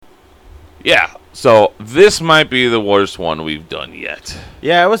Yeah, so this might be the worst one we've done yet.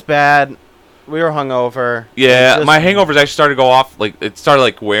 Yeah, it was bad. We were hungover. Yeah, my hangovers actually started to go off. Like, it started,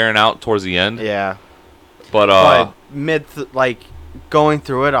 like, wearing out towards the end. Yeah. But going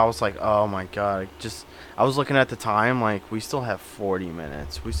through it, I was like, oh, my God. I was looking at the time, like, we still have 40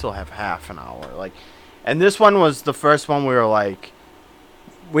 minutes. We still have half an hour. Like, and this one was the first one we were like,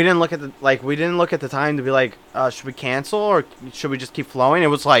 we didn't look at the time to be like, should we cancel or should we just keep flowing? It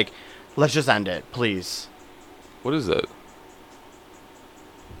was like, let's just end it, please. what is that?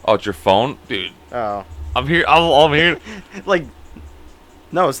 Oh, it's your phone? Dude, Oh. I'm here. I'm here. Like,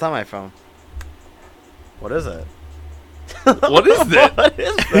 no, it's not my phone. What is it? What is that? What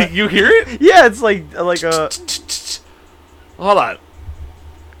is that? You hear it? Yeah, it's like a... Hold on.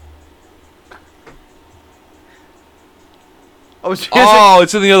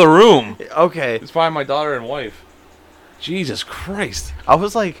 It's in the other room. Okay. It's probably my daughter and wife. Jesus Christ. I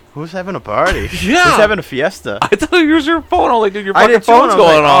was like, who's having a party? Yeah. Who's having a fiesta? I thought it was your phone. I was like, dude, your I fucking did too, and phone's I was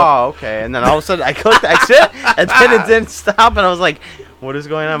going like, off. oh, okay. And then all of a sudden, I clicked exit, and then it didn't stop, and I was like, what is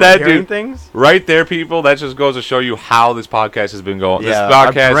going on? Am I hearing things? Right there, people. That just goes to show you how this podcast has been going. Yeah, this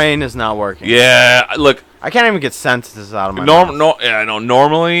podcast, my brain is not working. Yeah, look. I can't even get sentences out of my mouth. I know.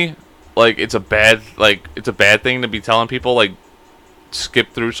 Normally, like, it's a bad thing to be telling people, like,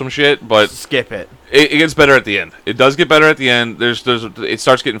 skip through some shit, but skip it. It gets better at the end. It does get better at the end. It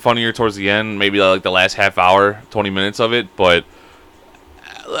starts getting funnier towards the end, maybe like the last half hour, 20 minutes of it, but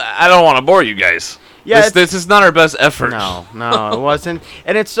I don't want to bore you guys. Yeah, this is not our best effort. No, it wasn't.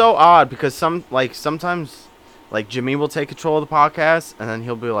 And it's so odd because sometimes like Jimmy will take control of the podcast and then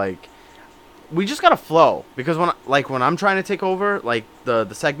he'll be like, we just gotta flow, because when I'm trying to take over like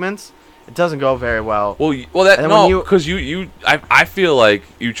the segments, it doesn't go very well. Because I feel like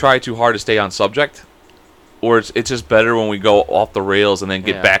you try too hard to stay on subject, or it's just better when we go off the rails and then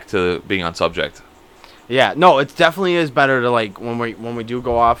get back to being on subject. Yeah, no, it definitely is better to, like, when we do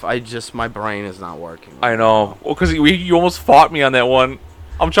go off. My brain is not working. I know. Well, because you almost fought me on that one.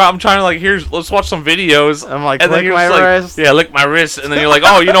 I'm trying to, like, let's watch some videos. I'm like, lick my wrist. Yeah, lick my wrist. And then you're like,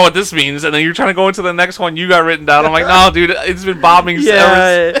 oh, you know what this means. And then you're trying to go into the next one you got written down. I'm like, no, dude, it's been bombing.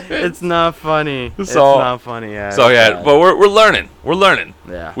 Yeah, it's not funny. It's not funny, yeah. So, yeah, but we're learning. We're learning.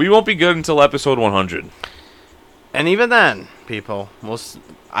 Yeah. We won't be good until episode 100. And even then, people,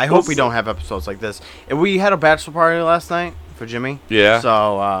 I hope we don't have episodes like this. We had a bachelor party last night for Jimmy. Yeah.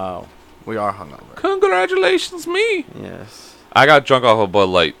 So, we are hungover. Congratulations, me. Yes. I got drunk off of Bud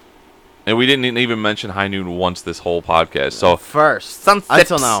Light. And we didn't even mention High Noon once this whole podcast. So first. Sun Sips.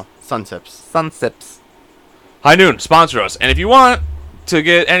 Until now. Sun Sips. Sun Sips. High Noon, sponsor us. And if you want to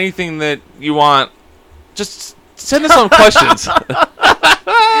get anything that you want, just send us some questions. All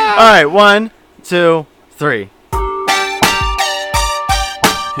right. 1, 2, 3. You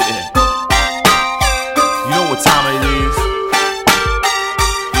know what time it is?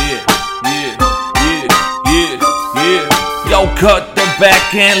 Yo, cut the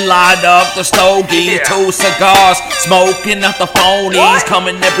back and light up the stogie. 2 cigars, smoking out the phonies.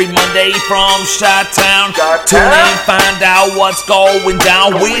 Coming every Monday from Chi-Town. Tune in, find out what's going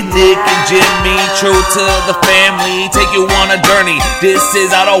down with Nick and Jimmy. True to the family, take you on a journey. This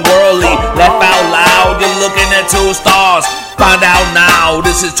is out of worldly. Laugh out loud, you're looking at 2 stars. Find out now,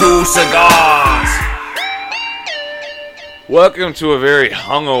 this is 2 cigars. Welcome to a very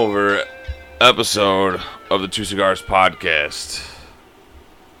hungover episode of the 2 Cigars podcast.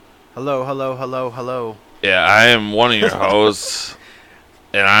 Hello. Yeah, I am one of your hosts,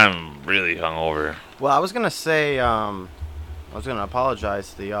 and I'm really hungover. Well, I was going to say, I was going to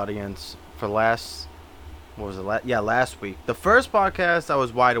apologize to the audience for last week. The first podcast, I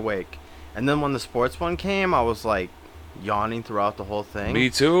was wide awake. And then when the sports one came, I was, like, yawning throughout the whole thing. Me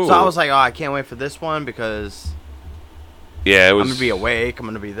too. So I was like, oh, I can't wait for this one because... Yeah, it was... I'm going to be awake. I'm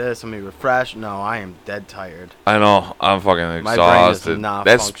going to be this. I'm going to be refreshed. No, I am dead tired. I know. I'm fucking exhausted. My brain is not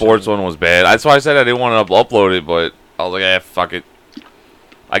that functioning. sports one was bad. That's why I said I didn't want to upload it, but I was like, fuck it.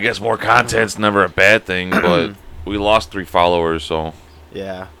 I guess more content's never a bad thing, but we lost 3 followers, so...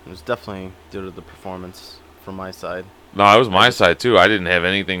 Yeah, it was definitely due to the performance from my side. No, it was my side, too. I didn't have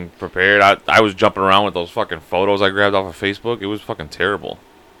anything prepared. I was jumping around with those fucking photos I grabbed off of Facebook. It was fucking terrible.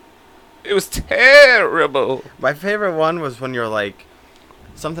 It was terrible. My favorite one was when you're like,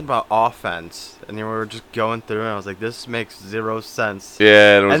 something about offense, and you were just going through, and I was like, this makes 0 sense.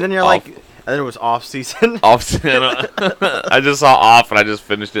 Yeah, it was. And then you're like, and then it was off season. Off season. I just saw off, and I just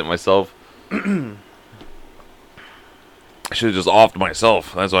finished it myself. I should have just offed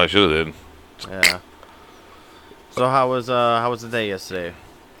myself. That's what I should have did. Yeah. So how was the day yesterday?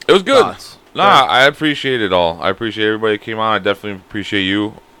 It was good. Thoughts? Nah, I appreciate it all. I appreciate everybody that came on. I definitely appreciate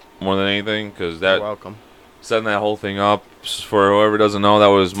you. more than anything, because You're that welcome. setting that whole thing up, for whoever doesn't know, that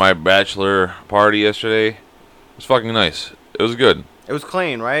was my bachelor party yesterday. It was fucking nice. It was good. It was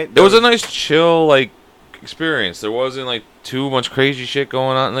clean, right? It was a nice, chill, like, experience. There wasn't, like, too much crazy shit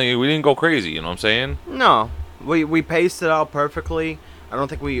going on. Like, we didn't go crazy, you know what I'm saying? No. We paced it out perfectly. I don't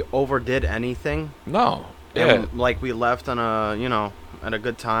think we overdid anything. No. Yeah. And, like, we left on a, at a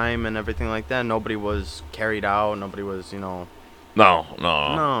good time and everything like that. Nobody was carried out. Nobody was, No. No,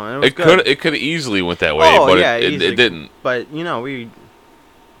 it was It could easily went that way, but it didn't. But we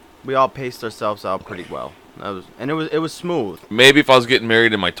all paced ourselves out pretty well. It was smooth. Maybe if I was getting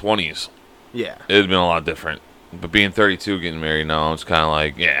married in my 20s, Yeah. it'd been a lot different. But being 32, getting married now, it's kind of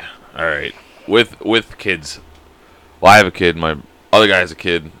like, yeah, all right, with kids. Well, I have a kid. My other guy has a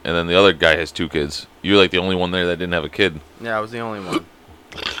kid, and then the other guy has 2 kids. You're like the only one there that didn't have a kid. Yeah, I was the only one.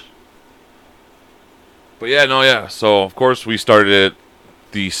 But yeah. So of course we started at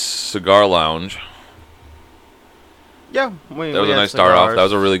the cigar lounge. Yeah, that was a nice start off. That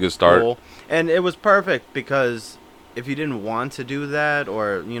was a really good start. Cool. And it was perfect because if you didn't want to do that,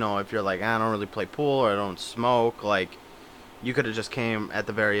 or if you're like, I don't really play pool or I don't smoke, like you could have just came at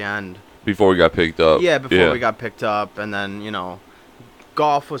the very end before we got picked up. Yeah, before we got picked up, and then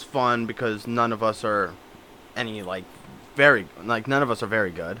golf was fun because none of us are none of us are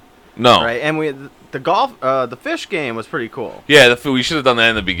very good. No. Right, and the fish game was pretty cool. Yeah, we should have done that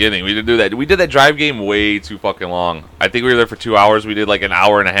in the beginning. We didn't do that. We did that drive game way too fucking long. I think we were there for 2 hours. We did like an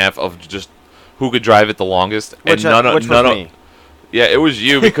hour and a half of just who could drive it the longest. Which was me. Yeah, it was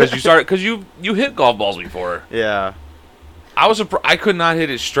you because you hit golf balls before. Yeah. I was surprised. I could not hit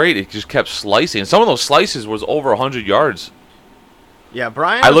it straight. It just kept slicing. Some of those slices was over 100 yards. Yeah,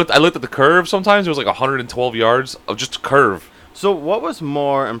 Brian. I looked at the curve. Sometimes it was like 112 yards of just a curve. So what was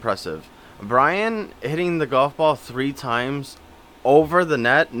more impressive? Brian hitting the golf ball 3 times over the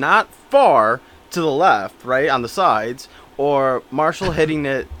net, not far to the left, right, on the sides, or Marshall hitting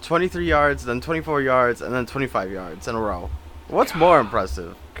it 23 yards, then 24 yards, and then 25 yards in a row. What's more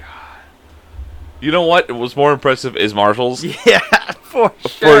impressive? God. You know what was more impressive is Marshall's. Yeah, for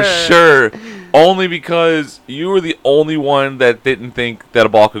sure. For sure. Only because you were the only one that didn't think that a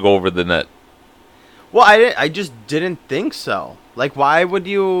ball could go over the net. Well, I just didn't think so. Like, why wouldn't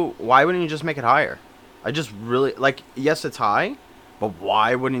you just make it higher? I just really, yes, it's high, but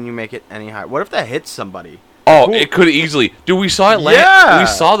why wouldn't you make it any higher? What if that hits somebody? Oh, it could easily. Dude, we saw it land. Yeah. We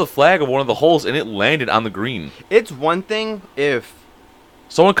saw the flag of one of the holes, and it landed on the green. It's one thing if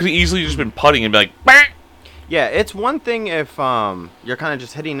someone could easily just been putting and be like, bah! Yeah, it's one thing if you're kind of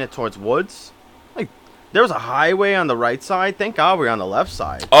just hitting it towards woods. Like, there was a highway on the right side. Thank God we were on the left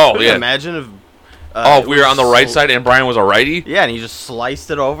side. Oh, Could yeah. you imagine if... if we were on the right side and Brian was a righty? Yeah, and he just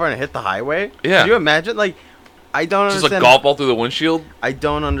sliced it over and hit the highway? Yeah. Could you imagine? Like, I don't understand... Just a golf ball through the windshield? I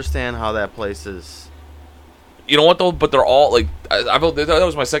don't understand how that place is... You know what, though? But they're all, like... that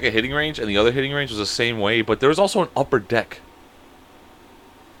was my second hitting range, and the other hitting range was the same way, but there was also an upper deck.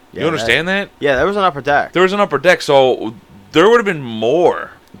 Yeah, you understand that? Yeah, there was an upper deck. There was an upper deck, so there would have been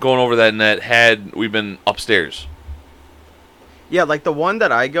more going over that net had we been upstairs. Yeah, like the one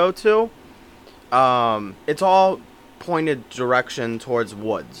that I go to, it's all pointed direction towards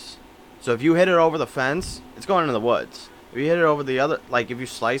woods. So if you hit it over the fence, it's going in the woods. If you hit it over the other, like if you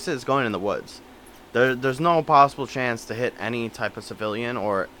slice it, it's going in the woods. There's no possible chance to hit any type of civilian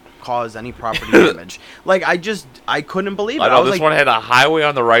or cause any property damage. Like, I couldn't believe it. I know, was this one had a highway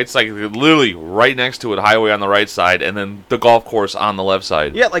on the right side, literally right next to it, highway on the right side, and then the golf course on the left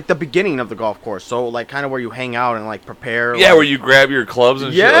side. Yeah, like the beginning of the golf course. So, like, kind of where you hang out and, like, prepare. Yeah, where you grab your clubs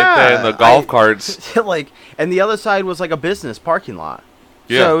and shit like that, and the golf carts. Like, and the other side was, like, a business parking lot.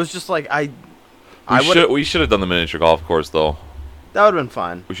 Yeah. So, it was just, like, we should have done the miniature golf course, though. That would have been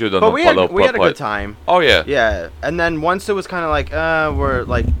fun. We should have But done we had a good time. Oh, yeah. Yeah. And then once it was kind of like, we're,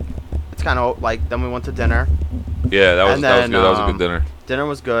 like, it's kind of, like, then we went to dinner. Yeah, that was good. That was a good dinner. Dinner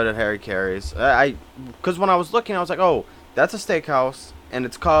was good at Harry Carey's. Because when I was looking, I was like, oh, that's a steakhouse, and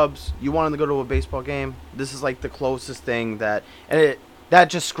it's Cubs. You wanted to go to a baseball game? This is, like, the closest thing that... And that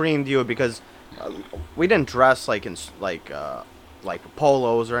just screamed you because we didn't dress, like, in, like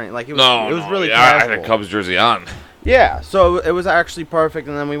polos or anything. Like, it was really casual. I had a Cubs jersey on. Yeah, so it was actually perfect,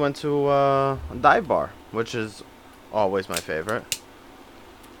 and then we went to a dive bar, which is always my favorite.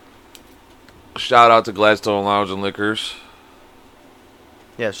 Shout out to Gladstone Lounge and Liquors.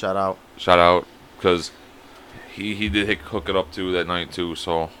 Yeah, shout out. Shout out, because he did hook it up too that night too,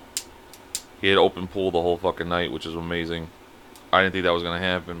 so he had open pool the whole fucking night, which is amazing. I didn't think that was going to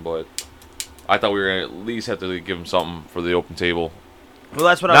happen, but I thought we were going to at least have to give him something for the open table. Well,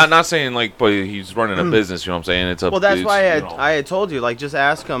 that's what not saying like, but he's running a business. You know what I'm saying? It's a. Well, that's why you know. I had told you, like, just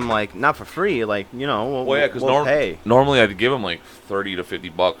ask him, like, not for free, like, you know, we'll pay. Normally I'd give him like $30 to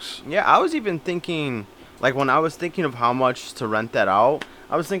 $50. Yeah, I was even thinking, like, when I was thinking of how much to rent that out,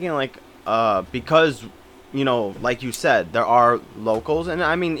 I was thinking like, because, you know, like you said, there are locals, and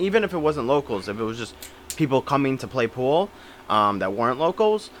I mean, even if it wasn't locals, if it was just people coming to play pool, that weren't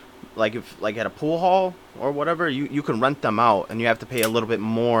locals. Like if like at a pool hall or whatever, you can rent them out and you have to pay a little bit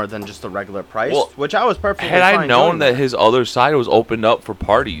more than just the regular price, which I was perfectly fine. Had I known that his other side was opened up for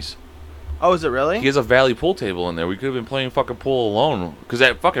parties. Oh, is it really? He has a Valley pool table in there. We could have been playing fucking pool alone because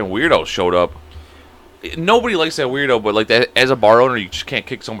that fucking weirdo showed up. Nobody likes that weirdo, but like that as a bar owner, you just can't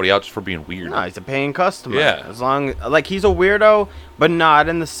kick somebody out just for being weird. No, he's a paying customer. Yeah. As long like he's a weirdo, but not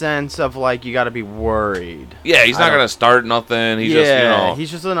in the sense of like you got to be worried. Yeah, he's not gonna start nothing. He's just, you know. He's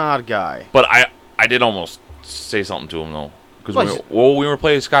just an odd guy. But I did almost say something to him though, because we were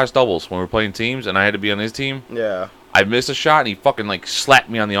playing Scotch doubles when we were playing teams, and I had to be on his team. Yeah. I missed a shot, and he fucking like slapped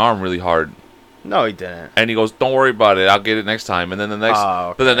me on the arm really hard. No, he didn't. And he goes, "Don't worry about it. I'll get it next time." And then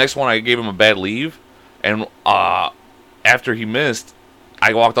but the next one, I gave him a bad leave. And after he missed,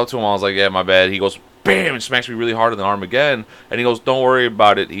 I walked up to him. I was like, "Yeah, my bad." He goes, "Bam!" and smacks me really hard in the arm again. And he goes, "Don't worry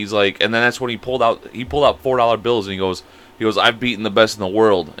about it." He's like, and then that's when he pulled out $4 bills, and he goes, "I've beaten the best in the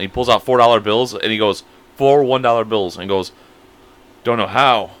world." And he pulls out $4 bills, and he goes, 4 $1 bills, and goes, "Don't know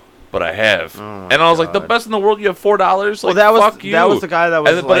how, but I have." And I was like, "The best in the world? You have $4? Like, well, fuck you." That was the guy that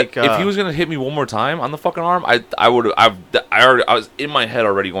was but if he was gonna hit me one more time on the fucking arm, I was in my head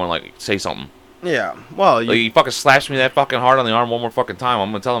already going like, say something. Yeah, well, like he fucking slashed me that fucking hard on the arm one more fucking time.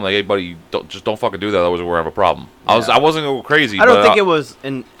 I'm gonna tell him like, "Hey, buddy, don't fucking do that. Otherwise, we're gonna have a problem." Yeah. I wasn't gonna go crazy. I don't think it was.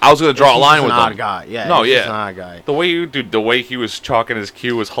 I was gonna draw a line with him. Odd guy, yeah. No, yeah. An odd guy. The way he was chalking his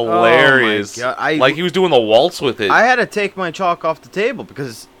cue was hilarious. Oh my God. Like he was doing the waltz with it. I had to take my chalk off the table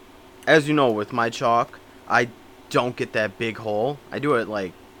because, as you know, with my chalk, I don't get that big hole. I do it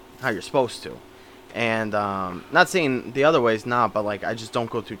like how you're supposed to. And not saying the other way's not, but like I just don't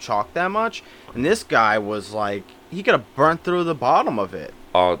go through chalk that much. And this guy was like, he could have burnt through the bottom of it.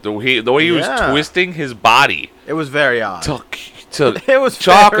 Oh, the way he was twisting his body. It was very odd. It was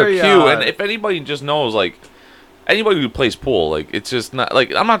chalk a cue. Odd. And if anybody just knows, like anybody who plays pool, like it's just not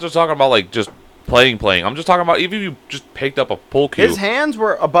like I'm not just talking about like just playing. I'm just talking about even if you just picked up a pool cue. His hands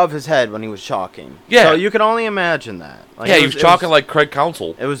were above his head when he was chalking. Yeah. So you can only imagine that. Like, yeah, he was chalking like Craig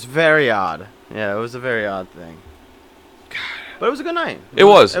Counsell. It was very odd. Yeah, it was a very odd thing. But it was a good night. It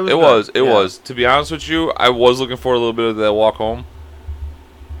was. To be honest with you, I was looking for a little bit of that walk home.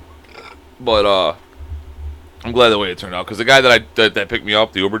 But I'm glad the way it turned out. Because the guy that picked me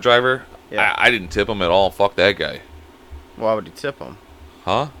up, the Uber driver, I didn't tip him at all. Fuck that guy. Why would you tip him?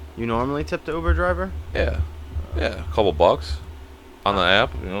 Huh? You normally tip the Uber driver? Yeah. Yeah, a couple bucks on the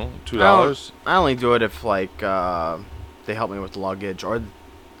app, you know, $2. I only do it if, like, they help me with luggage or...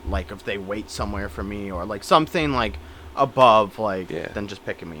 like if they wait somewhere for me or like something like above like than just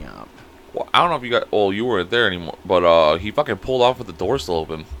picking me up. Well, I don't know if you weren't there anymore, but he fucking pulled off with the door still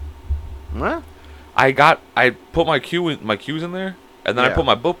open. What? I put my cues in there, and then I put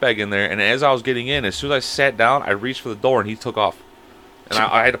my book bag in there, and as I was getting in, as soon as I sat down, I reached for the door and he took off. And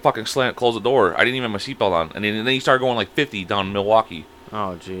I had to fucking close the door. I didn't even have my seatbelt on. And then he started going like 50 down Milwaukee.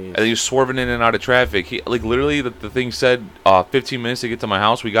 Oh, jeez. And he was swerving in and out of traffic. He, like, literally, the thing said 15 minutes to get to my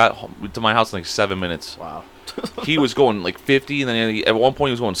house. We got to my house in, like, 7 minutes. Wow. He was going, like, 50, and then at one point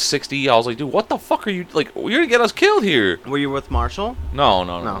he was going 60. I was like, dude, what the fuck are you... Like, you're going to get us killed here. Were you with Marshall? No.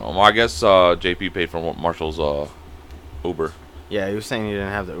 I guess JP paid for Marshall's Uber. Yeah, he was saying he didn't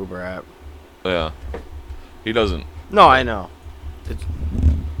have the Uber app. Yeah. He doesn't. No, I know.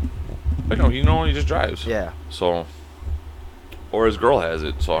 I know, he just drives. Yeah. So... Or his girl has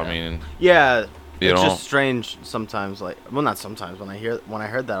it, so I mean... Yeah, it's just strange sometimes, like... Well, not sometimes. When I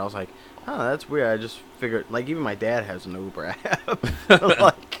heard that, I was like, oh, that's weird. I just figured... Like, even my dad has an Uber app.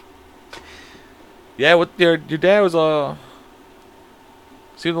 Like... Yeah, what your dad was,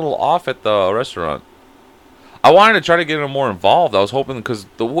 seemed a little off at the restaurant. I wanted to try to get him more involved. I was hoping... Because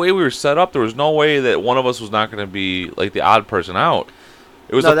the way we were set up, there was no way that one of us was not going to be, like, the odd person out.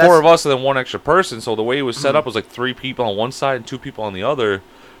 It was the four of us and then one extra person, so the way it was set up was like 3 people on one side and 2 people on the other.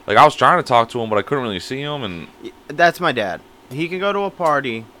 Like, I was trying to talk to him, but I couldn't really see him. And that's my dad. He can go to a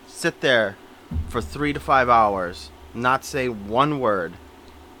party, sit there for 3 to 5 hours, not say one word,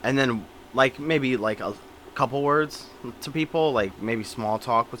 and then, like, maybe, like, a couple words to people, like, maybe small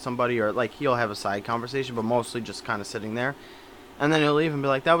talk with somebody, or, like, he'll have a side conversation, but mostly just kind of sitting there. And then he'll leave and be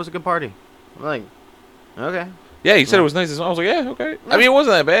like, that was a good party. I'm like, okay. Yeah, he said it was nice. I was like, yeah, okay. I mean, it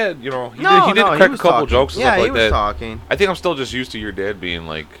wasn't that bad, you know. He did crack a couple talking. jokes and yeah, stuff like he was that. talking. I think I'm still just used to your dad being,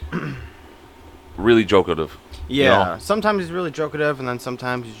 like, really jokative. Yeah, you know? sometimes he's really jokative, and then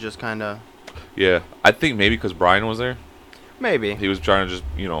sometimes he's just kind of... Yeah, I think maybe because Brian was there. Maybe. He was trying to just,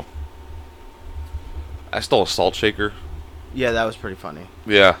 you know... I stole a salt shaker. Yeah, that was pretty funny.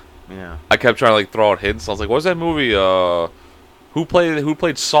 Yeah. Yeah. I kept trying to, like, throw out hints. I was like, what's that movie? Who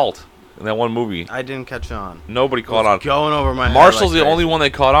played Salt in that one movie? I didn't catch on. Nobody caught on. Going over my head. Marshall's like the only one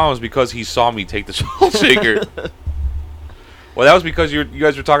that caught on was because he saw me take the salt shaker. Well, that was because you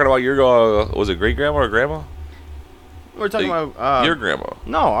guys were talking about your was it great grandma or grandma? We're talking about your grandma.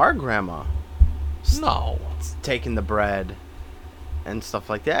 No, our grandma. No, taking the bread and stuff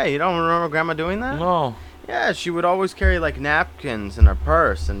like that. You don't remember grandma doing that? No. Yeah, she would always carry like napkins in her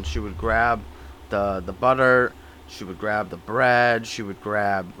purse, and she would grab the butter. She would grab the bread. She would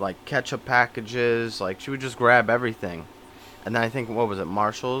grab like ketchup packages. Like she would just grab everything. And then I think, what was it,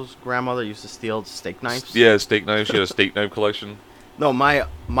 Marshall's grandmother used to steal steak knives? Yeah, steak knives. She had a steak knife collection. No,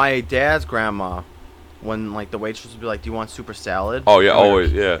 my dad's grandma, when like the waitress would be like, "Do you want super salad?" Oh yeah,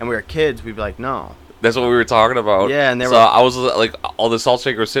 always, yeah. And we were kids, we'd be like, "No." That's what we were talking about. Yeah, and I was like, all the salt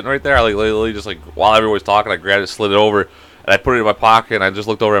shaker was sitting right there. I like literally just like while everyone was talking, I grabbed it, slid it over, and I put it in my pocket. And I just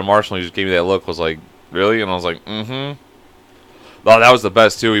looked over at Marshall, and he just gave me that look. Was like, really? And I was like, mm-hmm. Oh, that was the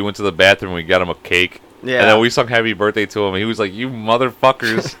best too. We went to the bathroom, and we got him a cake. Yeah. And then we sung "Happy Birthday" to him, and he was like, "You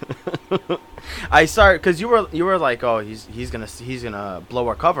motherfuckers!" I started because you were like, "Oh, he's gonna blow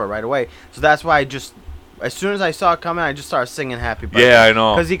our cover right away." So that's why I just, as soon as I saw it coming, I just started singing "Happy Birthday." Yeah, I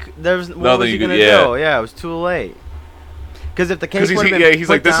know. Because what was he gonna do? Yeah, it was too late. Because if the cake would have been he's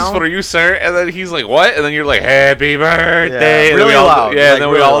like, "This is for you, sir," and then he's like, "What?" And then you're like, "Happy birthday!" Yeah, really loud. Yeah, like, and then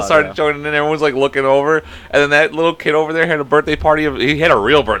really we all loud, started joining in. Everyone's like looking over, and then that little kid over there had a birthday party. He had a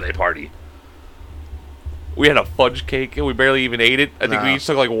real birthday party. We had a fudge cake, and we barely even ate it. I think we each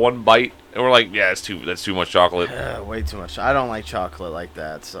took like one bite, and we're like, "Yeah, that's too much chocolate." Way too much. I don't like chocolate like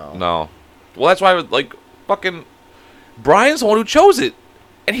that. So no. Well, that's why like fucking Brian's the one who chose it,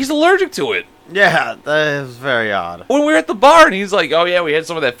 and he's allergic to it. Yeah, that is very odd. When we were at the bar, and he's like, "Oh yeah, we had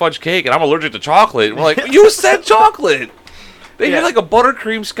some of that fudge cake, and I'm allergic to chocolate." And we're like, "You said chocolate." They had like a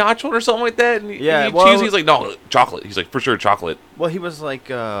buttercream scotch one or something like that. And cheese. He's like, "No, chocolate." He's like, "For sure, chocolate." Well, he was like,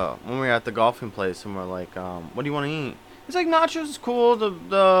 when we were at the golfing place, and we're like, "What do you want to eat?" He's like, "Nachos is cool.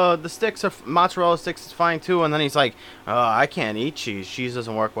 The sticks are mozzarella sticks is fine too." And then he's like, "I can't eat cheese. Cheese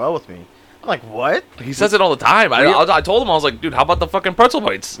doesn't work well with me." I'm like, "What?" He says it all the time. I told him, I was like, "Dude, how about the fucking pretzel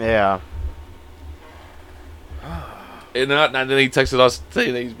bites?" Yeah. And then he texted us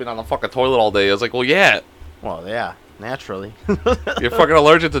saying that he's been on the fucking toilet all day. I was like, "Well, yeah." Well, yeah. Naturally. You're fucking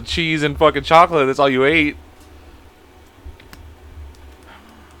allergic to cheese and fucking chocolate. That's all you ate.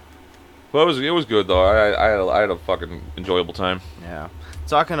 Well, it was good though. I had a fucking enjoyable time. Yeah.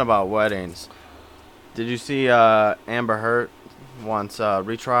 Talking about weddings, did you see Amber Heard wants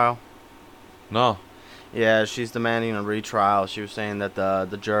retrial? No. Yeah, she's demanding a retrial. She was saying that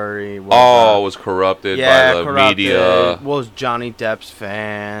the jury was corrupted by the media. Was Johnny Depp's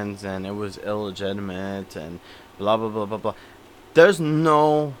fans, and it was illegitimate, and blah, blah, blah, blah, blah. There's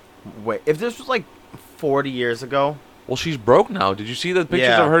no way. If this was like 40 years ago. Well, she's broke now. Did you see the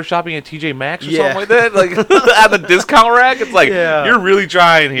pictures of her shopping at TJ Maxx or something like that? Like, at the discount rack? It's like, you're really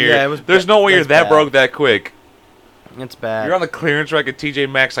trying here. Yeah, There's no way you're that broke that quick. It's bad. You're on the clearance rack at TJ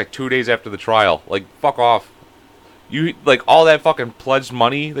Maxx like 2 days after the trial. Like, fuck off. You, like, all that fucking pledged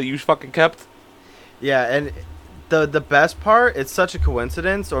money that you fucking kept? Yeah, and the best part, it's such a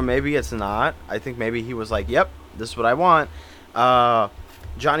coincidence, or maybe it's not. I think maybe he was like, yep, this is what I want.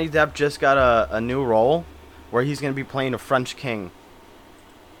 Johnny Depp just got a new role where he's going to be playing a French king.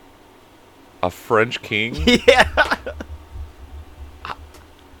 A French king? Yeah.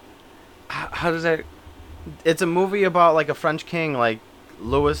 How does that... It's a movie about like a French king, like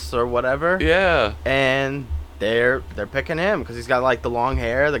Louis or whatever. Yeah. And they're picking him because he's got like the long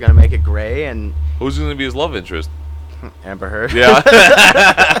hair. They're going to make it gray. And who's going to be his love interest? Amber Heard.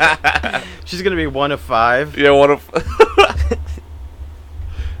 Yeah. She's going to be one of 5. Yeah, one of...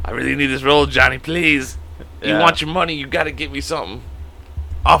 I really need this role, Johnny, please. You want your money, you got to give me something.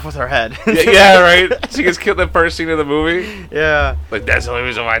 Off with her head. Yeah, right? She gets killed in the first scene of the movie. Yeah. Like, that's the only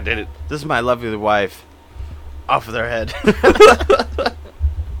reason why I did it. This is my lovely wife. Off with her head.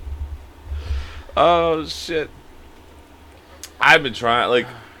 Oh, shit. I've been trying, like,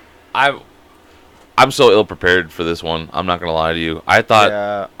 I'm so ill-prepared for this one. I'm not going to lie to you. I thought...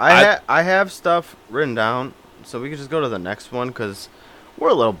 Yeah, I have stuff written down, so we can just go to the next one, because we're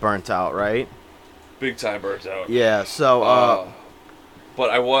a little burnt out, right? Big time burnt out. Yeah, so, But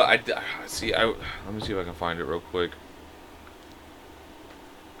see. Let me see if I can find it real quick.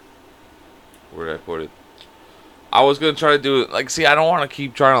 Where did I put it? I was gonna try to do it. Like, see, I don't want to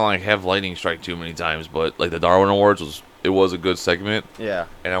keep trying to like have lightning strike too many times. But like the Darwin Awards was a good segment. Yeah.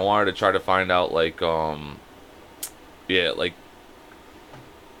 And I wanted to try to find out like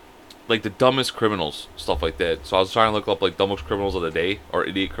like the dumbest criminals, stuff like that. So I was trying to look up like dumbest criminals of the day or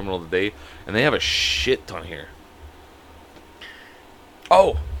idiot criminal of the day, and they have a shit ton here.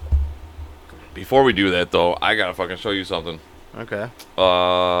 Oh, before we do that though, I gotta fucking show you something. Okay.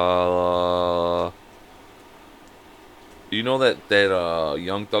 You know that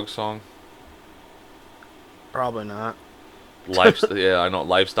Young Thug song? Probably not. Yeah, I know.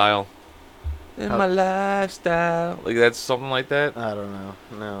 Lifestyle. In my lifestyle, like that's something like that. I don't know.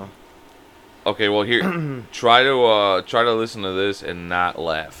 No. Okay, well here, try to listen to this and not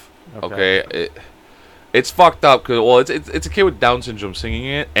laugh. Okay, it's fucked up because it's a kid with Down syndrome singing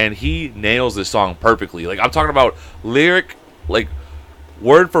it, and he nails this song perfectly. Like I'm talking about lyric, like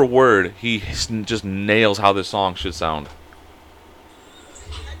word for word, he just nails how this song should sound.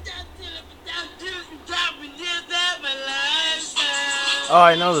 Oh,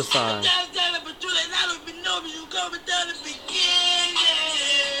 I know the song.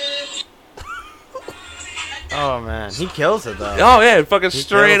 Oh man, he kills it though. Oh yeah, fucking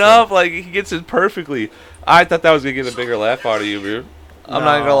straight up, like he gets it perfectly. I thought that was gonna get a bigger laugh out of you, dude. I'm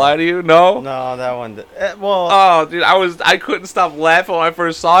not gonna lie to you. No, that one. Well, oh, dude, I couldn't stop laughing when I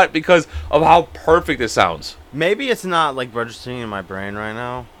first saw it because of how perfect it sounds. Maybe it's not like registering in my brain right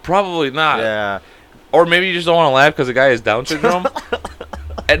now. Probably not. Yeah. Or maybe you just don't want to laugh because the guy has Down syndrome.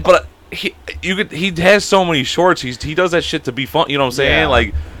 But he has so many shorts. He does that shit to be fun. You know what I'm saying? Yeah.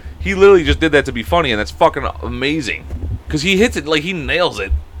 Like he literally just did that to be funny, and that's fucking amazing. Because he hits it like he nails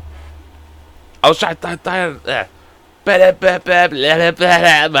it. I was trying. Yeah,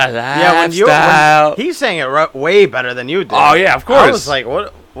 when he sang it way better than you did. Oh yeah, of course. I was like,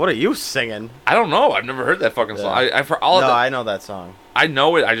 what are you singing? I don't know. I've never heard that fucking song. I know that song. I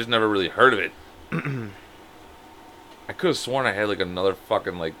know it. I just never really heard of it. I could have sworn I had like another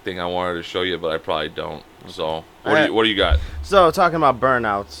fucking like thing I wanted to show you, but I probably don't. So what do you got? So talking about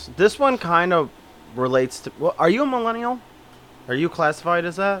burnouts, this one kind of relates to. Well, are you a millennial? Are you classified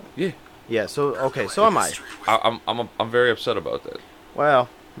as that? Yeah. Yeah. So okay. So am I. I'm very upset about that. Well,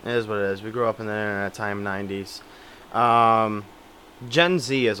 it is what it is. We grew up in the internet time, 90s. Gen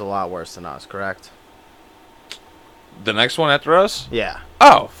Z is a lot worse than us, correct? The next one after us? Yeah.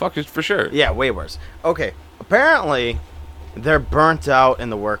 Oh, fuck it, for sure. Yeah, way worse. Okay. Apparently, they're burnt out in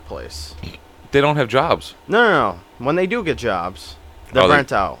the workplace. They don't have jobs. No. When they do get jobs, they're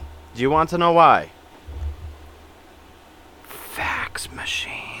burnt out. Do you want to know why? Fax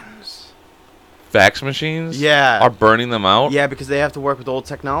machines. Fax machines? Yeah. Are burning them out? Yeah, because they have to work with old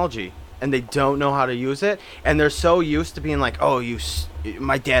technology. And they don't know how to use it. And they're so used to being like, oh,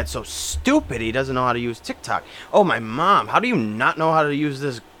 my dad's so stupid, he doesn't know how to use TikTok. Oh, my mom, how do you not know how to use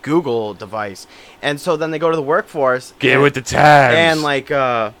this Google device? And so then they go to the workforce. Get with the times. And like,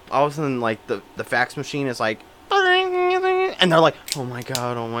 all of a sudden, like, the fax machine is like, and they're like, oh my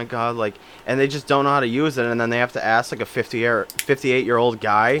god, like, and they just don't know how to use it. And then they have to ask like a 58-year-old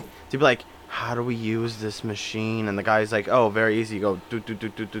guy to be like, how do we use this machine? And the guy's like, oh, very easy. You go do.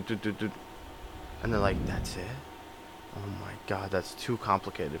 And they're like, that's it? Oh my god, that's too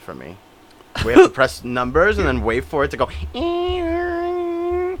complicated for me. We have to press numbers and then wait for it to go.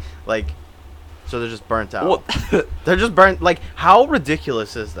 Like, so they're just burnt out. They're just burnt. Like, how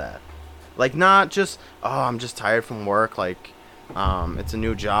ridiculous is that? Like, not just, oh, I'm just tired from work. Like, it's a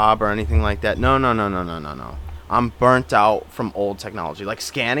new job or anything like that. No. I'm burnt out from old technology. Like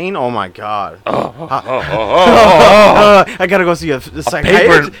scanning, oh my god. I gotta go see a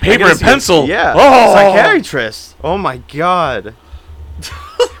psychiatrist. Paper and pencil. Psychiatrist. Oh my god.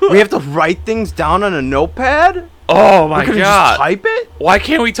 We have to write things down on a notepad? Oh my god. Just type it? Why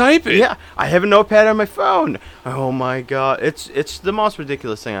can't we type it? Yeah, I have a notepad on my phone. Oh my god. It's the most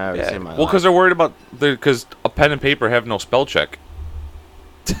ridiculous thing I've ever seen in my life. Well, because they're worried about, because a pen and paper have no spell check.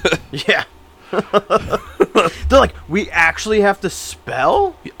 Yeah. They're like, we actually have to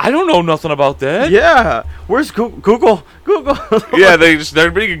spell? I don't know nothing about that. Yeah. Where's Google? Yeah,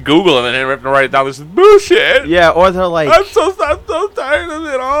 they're bringing Google and then they have to write it down. This is bullshit. Yeah, or they're like, I'm so tired of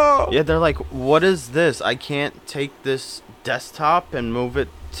it all. Yeah, they're like, what is this? I can't take this desktop and move it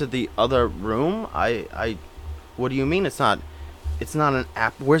to the other room. What do you mean it's not an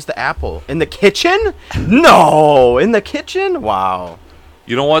app? Where's the apple? In the kitchen? No, in the kitchen? Wow.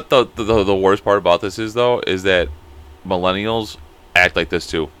 You know what the worst part about this is, though, is that millennials act like this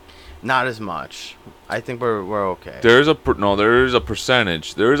too. Not as much. I think we're okay. There is a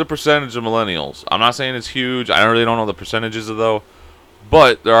percentage. There is a percentage of millennials. I'm not saying it's huge. I really don't know the percentages though,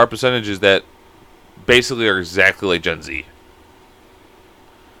 but there are percentages that basically are exactly like Gen Z.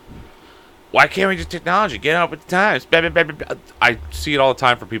 Why can't we just technology? Get out with the times. Blah, blah, blah, blah. I see it all the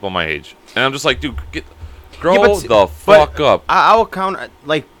time for people my age, and I'm just like, dude, grow the fuck up. I will counter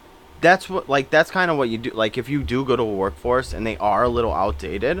that's kind of what you do. Like, if you do go to a workforce and they are a little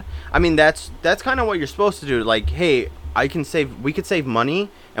outdated, I mean, that's kind of what you're supposed to do. Like, hey, we could save money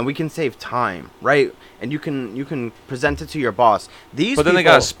and we can save time, right? And you can present it to your boss. But then they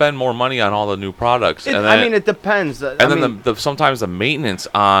gotta spend more money on all the new products. It depends. Sometimes the maintenance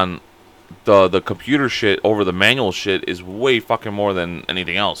on the computer shit over the manual shit is way fucking more than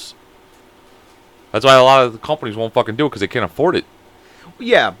anything else. That's why a lot of the companies won't fucking do it because they can't afford it.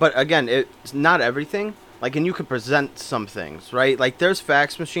 Yeah, but again, it's not everything. Like, and you could present some things, right? Like, there's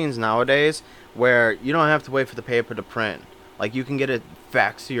fax machines nowadays where you don't have to wait for the paper to print. Like, you can get it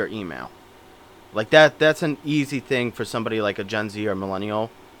faxed to your email. Like, that's an easy thing for somebody like a Gen Z or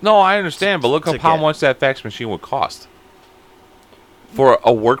millennial. No, I understand, but look up how much that fax machine would cost. For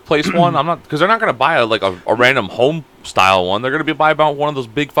a workplace one, because they're not going to buy a random home style one. They're going to buy about one of those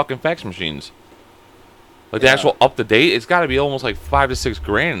big fucking fax machines. Like, the actual up to date, it's got to be almost like $5,000 to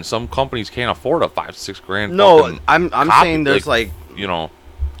 $6,000. Some companies can't afford a $5,000 to $6,000. No, I'm saying there's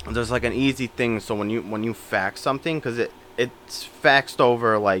there's like an easy thing. So when you fax something, because it's faxed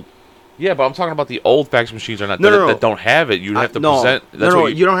over like. Yeah, but I'm talking about the old fax machines that don't have it. You have to present.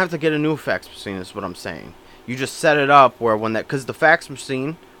 You don't have to get a new fax machine. Is what I'm saying. You just set it up where because the fax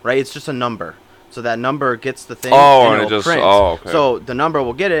machine, right? It's just a number. So that number gets the thing and it'll print. Okay. So the number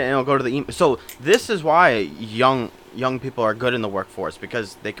will get it and it'll go to the email. So this is why young people are good in the workforce,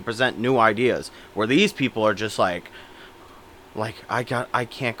 because they can present new ideas. Where these people are just like I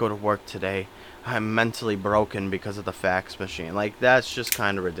can't go to work today. I'm mentally broken because of the fax machine. Like, that's just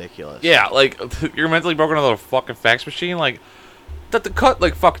kind of ridiculous. Yeah, like, you're mentally broken over a fucking fax machine. Like,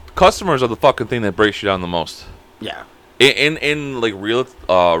 customers are the fucking thing that breaks you down the most. Yeah. In like real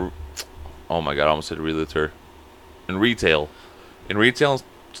oh my god, I almost said realtor. In retail and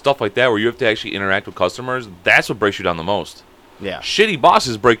stuff like that, where you have to actually interact with customers, that's what breaks you down the most. Yeah. Shitty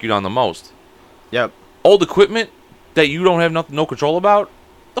bosses break you down the most. Yep. Old equipment that you don't have no control about,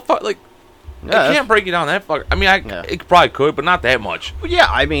 the fuck, like, yeah, it can't break you down that fuck. I mean, it probably could, but not that much. Well, yeah,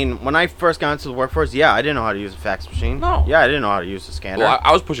 I mean, when I first got into the workforce, I didn't know how to use a fax machine. No. Yeah, I didn't know how to use a scanner. Well,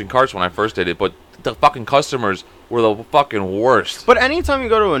 I was pushing carts when I first did it, but the fucking customers were the fucking worst. But anytime you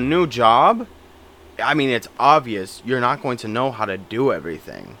go to a new job, I mean, it's obvious you're not going to know how to do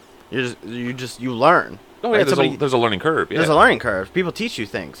everything. You learn. Oh, yeah, there's a learning curve. Yeah. There's a learning curve. People teach you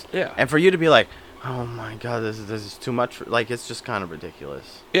things. Yeah. And for you to be like, oh my god, this is too much. Like, it's just kind of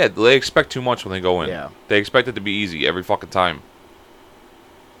ridiculous. Yeah, they expect too much when they go in. Yeah. They expect it to be easy every fucking time.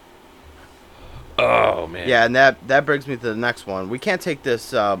 Oh, man. Yeah, and that brings me to the next one. We can't take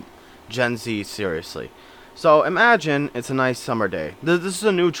this Gen Z seriously. So imagine it's a nice summer day. This is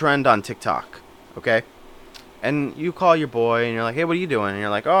a new trend on TikTok, okay? And you call your boy and you're like, hey, what are you doing? And you're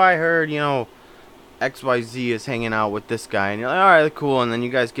like, oh, I heard, XYZ is hanging out with this guy. And you're like, all right, cool. And then you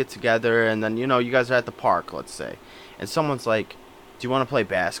guys get together and then, you guys are at the park, let's say. And someone's like, do you want to play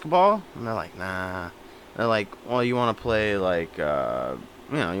basketball? And they're like, nah. And they're like, well, you want to play like, you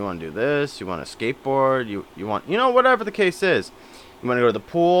want to do this? You want to skateboard? You want, whatever the case is. You want to go to the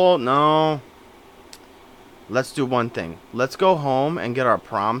pool? No. Let's do one thing. Let's go home and get our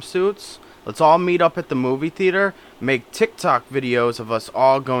prom suits. Let's all meet up at the movie theater. Make TikTok videos of us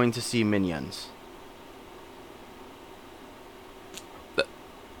all going to see Minions.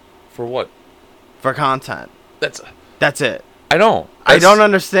 For what? For content. That's it. I know. I don't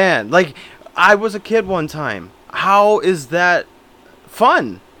understand. Like, I was a kid one time. How is that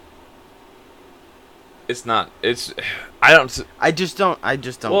fun? It's not. I just don't.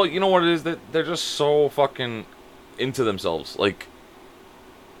 Well, you know what it is? That they're just so fucking into themselves. Like,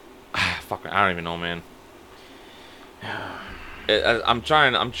 fucking, I don't even know, man. I'm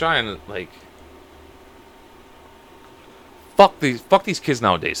trying, like, fuck these kids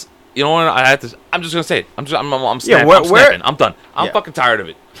nowadays. You know what? I'm just gonna say it. I'm snapping. I'm snapping. I'm done. I'm fucking tired of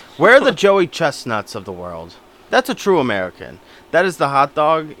it. Where are the Joey Chestnuts of the world? That's a true American. That is the hot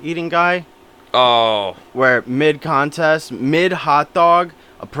dog eating guy. Oh. Where mid-contest, mid-hot dog,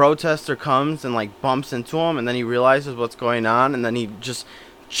 a protester comes and, like, bumps into him, and then he realizes what's going on, and then he just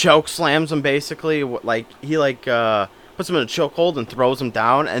choke slams him, basically. Like, he, puts him in a chokehold and throws him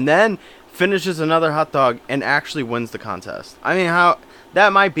down, and then finishes another hot dog and actually wins the contest. I mean,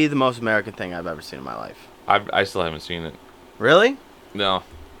 that might be the most American thing I've ever seen in my life. I still haven't seen it. Really? No.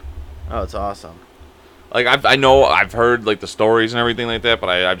 Oh, it's awesome. Like I know I've heard like the stories and everything like that, but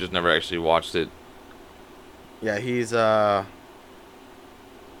I've just never actually watched it. Yeah, he's a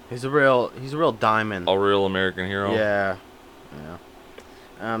real diamond. A real American hero. Yeah.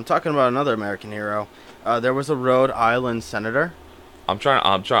 I'm talking about another American hero. There was a Rhode Island senator. I'm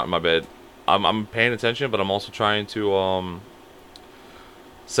trying. My bad. I'm paying attention, but I'm also trying to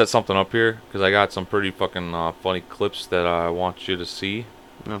set something up here because I got some pretty fucking funny clips that I want you to see.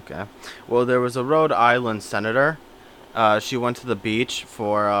 Okay. Well, there was a Rhode Island senator. She went to the beach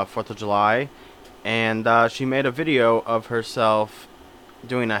for 4th of July, and she made a video of herself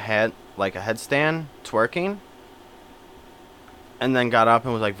doing a headstand, twerking, and then got up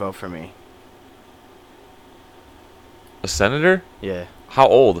and was like, "Vote for me." A senator? Yeah. How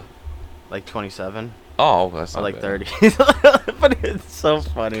old? Like 27. Oh, that's or not like bad. 30. But it's so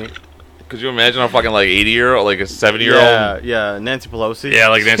funny. Could you imagine a fucking like 80-year-old, like a 70-year-old? Yeah, Nancy Pelosi. Yeah,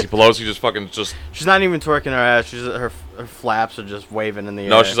 like Nancy Pelosi just. She's not even twerking her ass. She's her flaps are just waving in the air.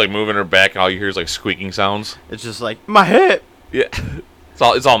 No, she's like moving her back, and all you hear is like squeaking sounds. It's just like my hip. Yeah,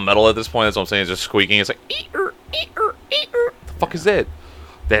 it's all metal at this point. That's what I'm saying. It's just squeaking. It's like ear. What the fuck is that?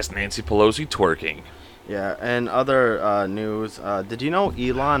 That's Nancy Pelosi twerking. Yeah, and other news. Did you know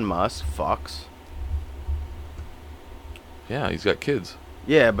Elon Musk fucks? Yeah, he's got kids.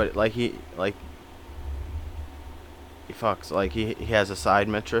 Yeah, but he fucks. Like he has a side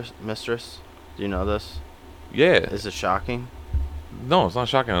mistress. Do you know this? Yeah. Is it shocking? No, it's not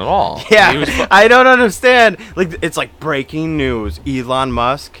shocking at all. Yeah, I don't understand. Like it's like breaking news. Elon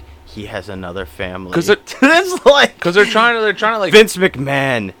Musk, he has another family. Because they're trying to like Vince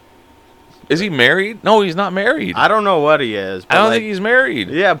McMahon. Is he married? No, he's not married. I don't know what he is. But I don't think he's married.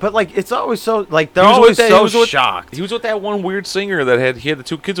 Yeah, but like it's always so like they're always so shocked. He was with that one weird singer that had the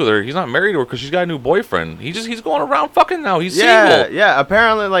 2 kids with her. He's not married to her because she's got a new boyfriend. He's going around fucking now. He's single. Yeah.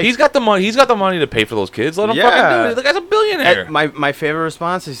 Apparently, like he's got the money. He's got the money to pay for those kids. Let him fucking do it. The guy's a billionaire. My favorite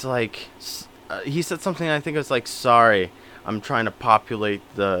response is like he said something. I think it was like, "Sorry, I'm trying to populate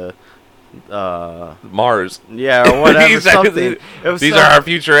the." Mars. Yeah, or whatever. Something. These are our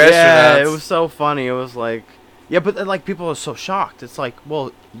future astronauts. Yeah, it was so funny. It was like, yeah, but like people are so shocked. It's like,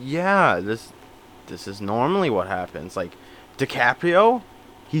 well, yeah, this is normally what happens. Like DiCaprio,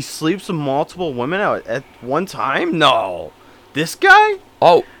 he sleeps with multiple women at one time. No, this guy.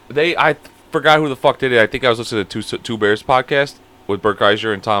 Oh, I forgot who the fuck did it. I think I was listening to Two Bears podcast with Bert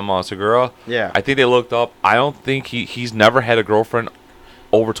Geiser and Tom Segura. Yeah, I think they looked up. I don't think he's never had a girlfriend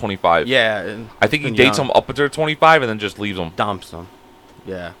over 25. Yeah. I think he dates them up until 25 and then just leaves them. Dumps them.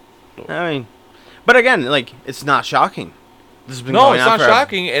 Yeah. I mean, but again, like, it's not shocking. This has been going on for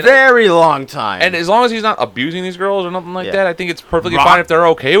shocking. A very long time. And as long as he's not abusing these girls or nothing like that, I think it's perfectly fine if they're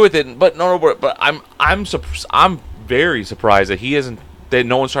okay with it. But but I'm very surprised that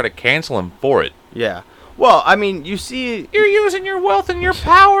no one's trying to cancel him for it. Yeah. Well, I mean, you see, you're using your wealth and your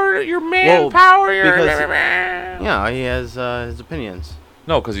power, your manpower. Yeah, he has his opinions.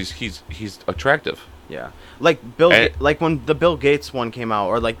 No, because he's attractive. Yeah, like like when the Bill Gates one came out,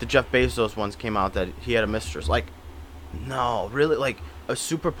 or like the Jeff Bezos ones came out that he had a mistress. Like, no, really, like a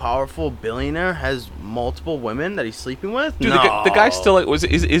super powerful billionaire has multiple women that he's sleeping with. Dude, no. the guy still like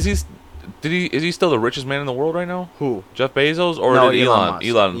is he still the richest man in the world right now? Who? Jeff Bezos or Elon?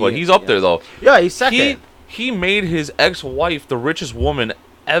 Elon, but he's up there though. Yeah, he's second. He made his ex-wife the richest woman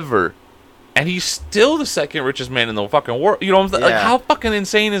ever. And he's still the second richest man in the fucking world. You know what I'm saying? Like, how fucking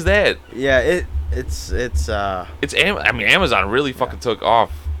insane is that? Yeah, it's Amazon really fucking took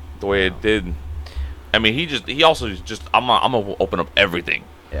off the way it did. I mean, he also I'm gonna open up everything.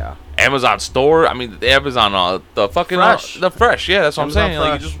 Yeah. Amazon store. I mean, the Amazon the fucking Fresh. The Fresh. Yeah, that's what Amazon I'm saying.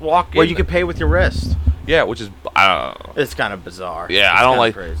 Fresh. Like you just walk in. Well, you can pay with your wrist. Yeah, which is it's kind of bizarre. Yeah, it's I don't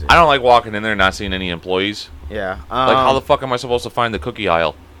like crazy. I don't like walking in there and not seeing any employees. Yeah. Like how the fuck am I supposed to find the cookie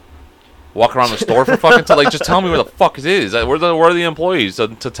aisle? Walk around the store for fucking just tell me where the fuck it is. Where are the employees to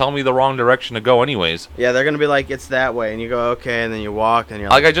tell me the wrong direction to go anyways? Yeah, they're gonna be like, it's that way, and you go, okay, and then you walk, and you're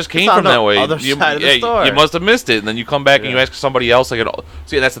like I just came from that way. Other side of the store. You must have missed it, and then you come back and you ask somebody else. Like,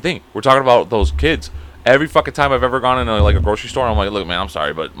 see, that's the thing. We're talking about those kids. Every fucking time I've ever gone in a grocery store, I'm like, look, man, I'm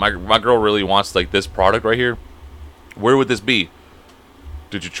sorry, but my girl really wants like this product right here. Where would this be?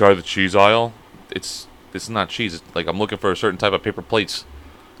 Did you try the cheese aisle? It's not cheese. It's like I'm looking for a certain type of paper plates.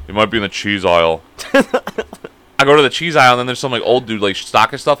 It might be in the cheese aisle. I go to the cheese aisle, and then there's some like old dude like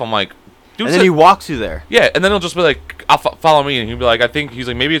stocking stuff. I'm like, dude, and then he walks you there. Yeah, and then he'll just be like, follow me, and he'll be like, he's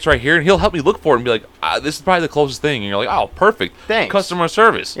like, maybe it's right here, and he'll help me look for it and be like, this is probably the closest thing, and you're like, oh, perfect, thanks, customer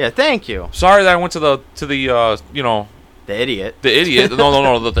service. Yeah, thank you. Sorry that I went to the the idiot,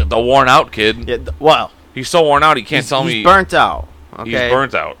 the worn out kid. Yeah, well, he's so worn out he can't tell me. He's burnt out. Okay. He's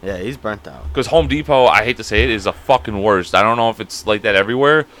burnt out. Yeah, he's burnt out. Because Home Depot, I hate to say it, is the fucking worst. I don't know if it's like that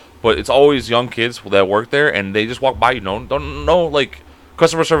everywhere, but it's always young kids that work there, and they just walk by you. Don't know like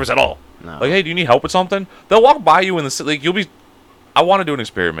customer service at all. No. Like, hey, do you need help with something? They'll walk by you in the like you'll be. I want to do an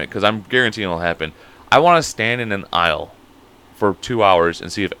experiment because I'm guaranteeing it'll happen. I want to stand in an aisle for 2 hours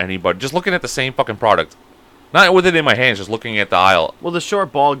and see if anybody just looking at the same fucking product, not with it in my hands, just looking at the aisle. Well, the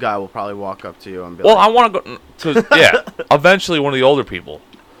short bald guy will probably walk up to you and be Well, like, I want to go to yeah. Eventually, one of the older people,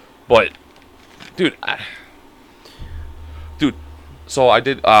 but dude. So I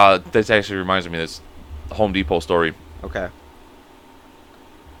did. This actually reminds me of this Home Depot story. okay.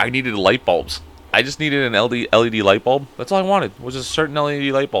 I needed light bulbs. I just needed an LED light bulb. That's all I wanted. Was a certain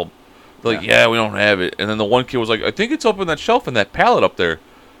LED light bulb. They're like, yeah, we don't have it. And then the one kid was like, I think it's up on that shelf in that pallet up there.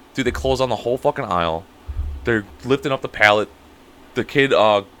 Dude, they close on the whole fucking aisle. They're lifting up the pallet. The kid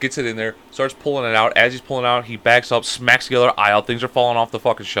gets it in there, starts pulling it out. As he's pulling it out, he backs up, smacks the other aisle. Things are falling off the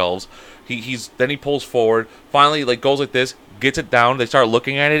fucking shelves. Then he pulls forward. Finally, like goes like this, gets it down. They start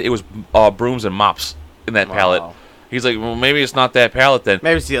looking at it. It was brooms and mops in that pallet. He's like, well, maybe it's not that pallet then.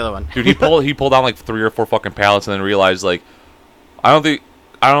 Maybe it's the other one. Dude, he pulled down like 3 or 4 fucking pallets and then realized like, I don't think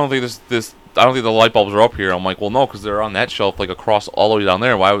the light bulbs are up here. I'm like, well, no, because they're on that shelf like across all the way down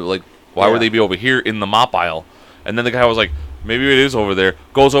there. Why would they be over here in the mop aisle? And then the guy was like, maybe it is over there.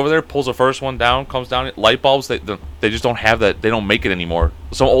 Goes over there, pulls the first one down, comes down. Light bulbs, they just don't have that. They don't make it anymore.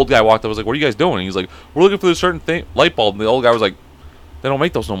 Some old guy walked up, was like, what are you guys doing? He's like, we're looking for this certain thing, light bulb. And the old guy was like, they don't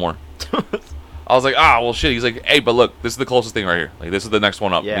make those no more. I was like, well, shit. He's like, hey, but look, this is the closest thing right here. Like, this is the next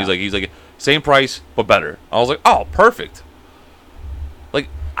one up. Yeah. He's like, same price but better. I was like, oh, perfect. Like,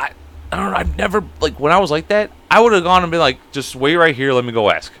 I don't know. I've never like when I was like that, I would have gone and been like, just wait right here. Let me go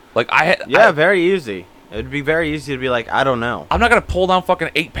ask. Like, very easy. It'd be very easy to be like, I don't know. I'm not gonna pull down fucking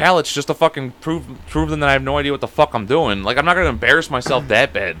 8 pallets just to fucking prove them that I have no idea what the fuck I'm doing. Like, I'm not gonna embarrass myself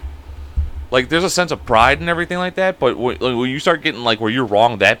that bad. Like, there's a sense of pride and everything like that, but when you start getting, like, where you're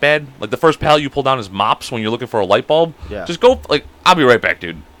wrong that bad, like, the first pallet you pull down is mops when you're looking for a light bulb, just go, like, I'll be right back,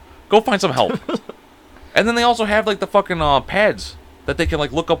 dude. Go find some help. And then they also have, like, the fucking pads that they can,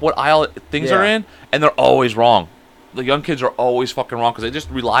 like, look up what aisle things are in, and they're always wrong. The young kids are always fucking wrong because they just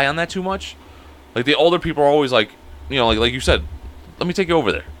rely on that too much. Like, the older people are always like, you know, like you said, let me take you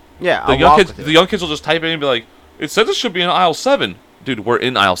over there. Yeah, the young kids will just type in and be like, it says it should be in aisle 7. Dude, we're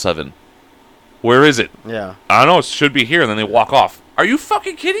in aisle 7. Where is it? Yeah. I don't know. It should be here. And then they walk off. Are you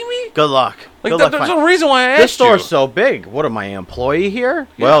fucking kidding me? Good luck. Like, there's no reason why I asked you. This store's so big. What am I, an employee here?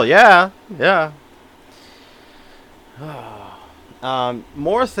 Yeah. Well, yeah.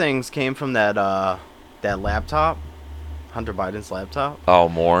 More things came from that laptop. Hunter Biden's laptop. Oh,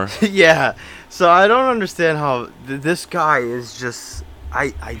 more? Yeah. So I don't understand how this guy is just...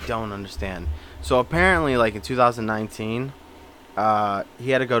 I don't understand. So apparently, like, in 2019...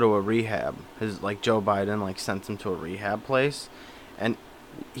 he had to go to a rehab. Joe Biden sent him to a rehab place, and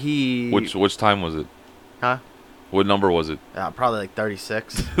he. Which time was it? Huh? What number was it? Probably like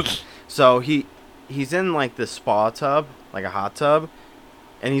 36. So he's in like this spa tub, like a hot tub,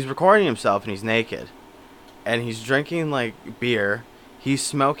 and he's recording himself, and he's naked, and he's drinking like beer, he's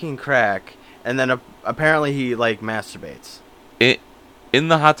smoking crack, and then apparently he like masturbates. In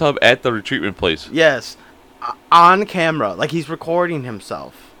the hot tub at the retreatment place. Yes. On camera, like he's recording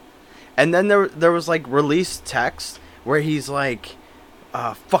himself, and then there was like released text where he's like,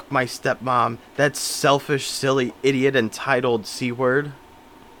 "Fuck my stepmom, that selfish, silly, idiot, entitled c-word."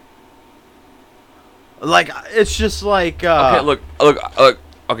 Like it's just like. Okay, look.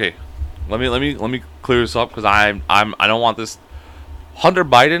 Okay, let me clear this up because I don't want this. Hunter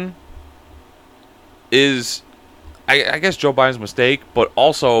Biden is. I guess Joe Biden's mistake, but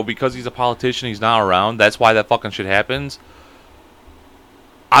also because he's a politician, he's not around. That's why that fucking shit happens.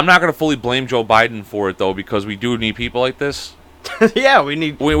 I'm not gonna fully blame Joe Biden for it though, because we do need people like this. Yeah, we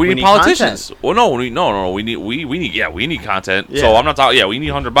need politicians. Content. Well, no, we need content. Yeah. So I'm not talking. Yeah, we need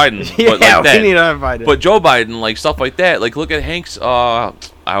Hunter Biden. Yeah, but like that. We need Hunter Biden. But Joe Biden, like stuff like that. Like look at Hank's. I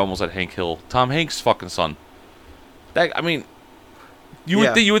almost said Hank Hill. Tom Hanks' fucking son. That I mean, you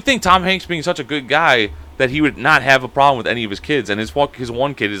would think Tom Hanks being such a good guy that he would not have a problem with any of his kids, and his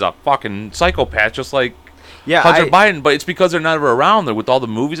one kid is a fucking psychopath, just like Hunter Biden. But it's because they're never around. They're with all the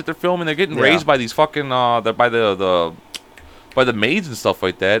movies that they're filming. They're getting raised by these fucking by the maids and stuff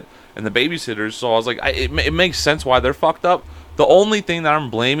like that, and the babysitters. So I was like, it makes sense why they're fucked up. The only thing that I'm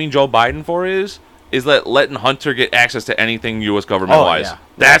blaming Joe Biden for is letting Hunter get access to anything U.S. government wise. Yeah.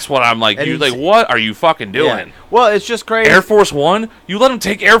 That's what I'm like. You like, what are you fucking doing? Yeah. Well, it's just crazy. Air Force One? You let him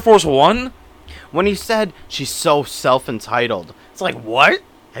take Air Force One? When he said she's so self-entitled, it's like, what?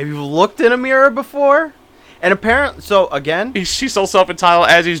 Have you looked in a mirror before? And apparently, so again, She's so self-entitled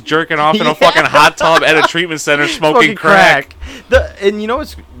as he's jerking off in a fucking hot tub at a treatment center smoking crack. And you know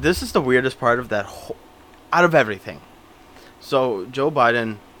what's? This is the weirdest part of that out of everything. So Joe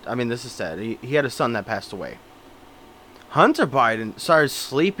Biden, I mean, this is sad. He had a son that passed away. Hunter Biden started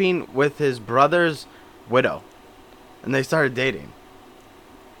sleeping with his brother's widow, and they started dating.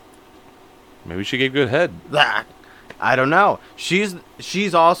 Maybe she gave good head. I don't know.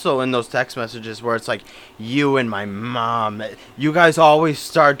 She's also in those text messages where it's like, you and my mom, you guys always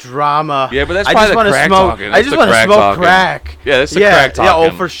start drama. Yeah, but that's probably the crack talking. I just want to smoke crack. Yeah, that's the crack talking.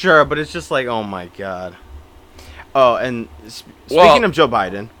 Yeah, oh, for sure. But it's just like, oh my God. Oh, and speaking of Joe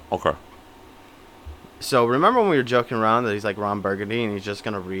Biden. Okay. So remember when we were joking around that he's like Ron Burgundy and he's just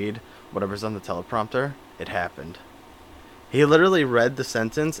going to read whatever's on the teleprompter? It happened. He literally read the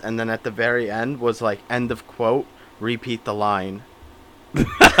sentence and then at the very end was like, end of quote. Repeat the line.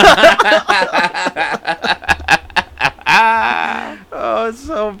 Oh, it's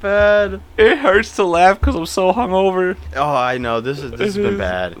so bad. It hurts to laugh because I'm so hungover. Oh, I know. This has been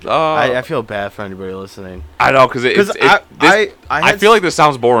bad. I feel bad for anybody listening. I know because I feel like this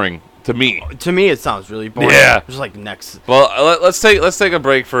sounds boring to me. To me, it sounds really boring. Yeah. Just like next. Well, let's take a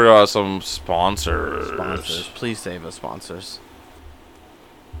break for some sponsors. Sponsors, please save us, sponsors.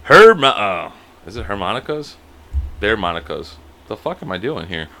 Is it harmonicas? They're Monicas. The fuck am I doing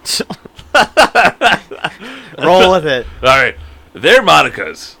here? Roll with it. All right. They're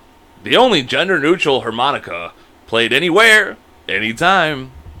Monicas. The only gender-neutral harmonica played anywhere,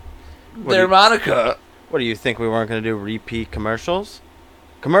 anytime. They're Monica. What do you think? We weren't going to do repeat commercials?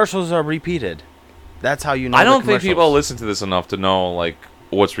 Commercials are repeated. That's how you know. I don't think people listen to this enough to know like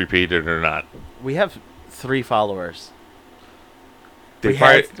what's repeated or not. We have 3 followers. We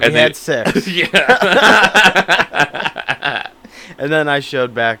had 6. Yeah. And then I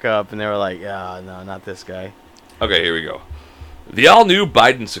showed back up, and they were like, "Yeah, no, not this guy." Okay, here we go. The all-new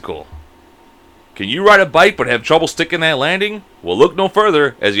Bidensicle. Can you ride a bike but have trouble sticking that landing? Well, look no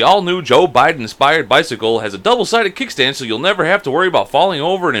further, as the all-new Joe Biden-inspired bicycle has a double-sided kickstand, so you'll never have to worry about falling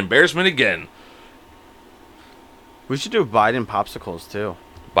over in embarrassment again. We should do Biden popsicles too.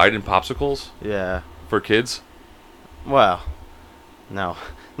 Biden popsicles? Yeah. For kids? Well, no.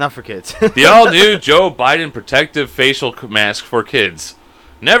 Not for kids. The all-new Joe Biden protective facial mask for kids.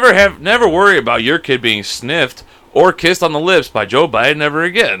 Never worry about your kid being sniffed or kissed on the lips by Joe Biden ever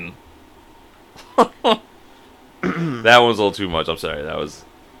again. That one's a little too much. I'm sorry. That was...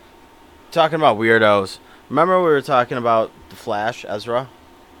 Talking about weirdos. Remember we were talking about the Flash, Ezra?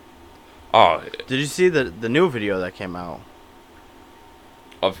 Oh. Did you see the new video that came out?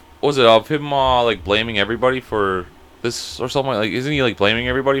 Was it of him like blaming everybody for... this or something like, isn't he like blaming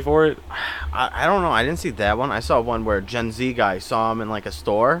everybody for it? I don't know. I didn't see that one. I saw one where Gen Z guy saw him in like a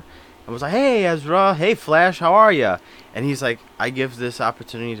store and was like, "Hey Ezra, hey Flash, how are you?" And he's like, "I give this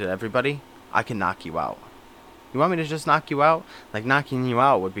opportunity to everybody. I can knock you out. You want me to just knock you out? Like knocking you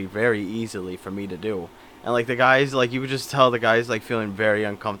out would be very easily for me to do." And like the guys, like you would just tell the guys like feeling very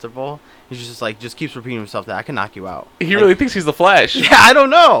uncomfortable. He's just like just keeps repeating himself that I can knock you out. He really thinks he's the Flash. Yeah, I don't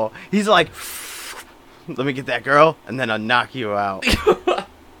know. He's like, "Let me get that girl, and then I'll knock you out."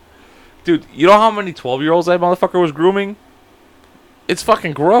 Dude, you know how many 12-year-olds that motherfucker was grooming? It's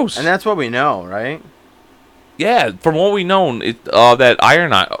fucking gross. And that's what we know, right? Yeah, from what we know, that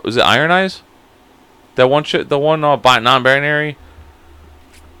Iron Eye, was it Iron Eyes? That one shit, the one non-binary?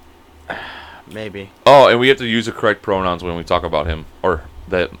 Maybe. Oh, and we have to use the correct pronouns when we talk about him or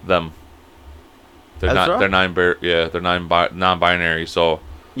them. They're not. They're they're non-binary. So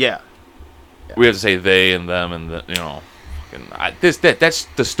yeah. We have to say they and them and that's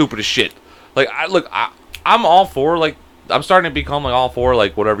the stupidest shit. Like I'm all for like I'm starting to become like all for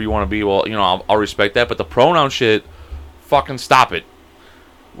like whatever you want to be. Well, I'll respect that, but the pronoun shit, fucking stop it.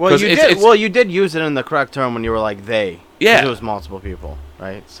 Well, you did use it in the correct term when you were like they. Yeah, it was multiple people,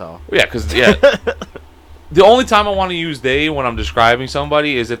 right? So yeah, the only time I want to use they when I'm describing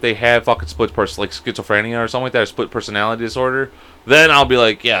somebody is if they have fucking split like schizophrenia or something like that, or split personality disorder. Then I'll be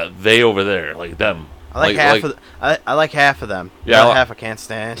like, yeah, they over there, like them. I like half of them. Yeah, the other half I can't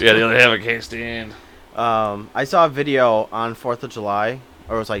stand. Yeah, the other half I can't stand. I saw a video on 4th of July,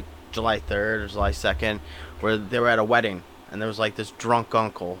 or it was like July 3rd or July 2nd, where they were at a wedding, and there was like this drunk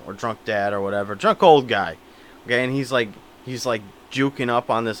uncle or drunk dad or whatever, drunk old guy. Okay, and he's like juking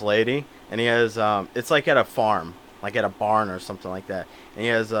up on this lady, and he has it's like at a farm, like at a barn or something like that. And he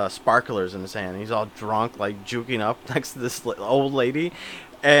has sparklers in his hand. He's all drunk, like juking up next to this old lady,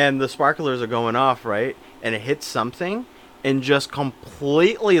 and the sparklers are going off, right? And it hits something, and just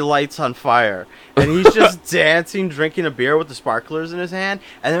completely lights on fire. And he's just dancing, drinking a beer with the sparklers in his hand.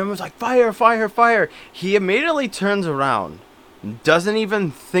 And everyone's like, fire, fire, fire. He immediately turns around, doesn't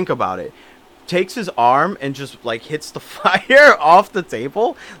even think about it. Takes his arm and just, like, hits the fire off the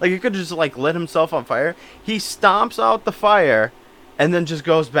table. Like, he could just, like, lit himself on fire. He stomps out the fire and then just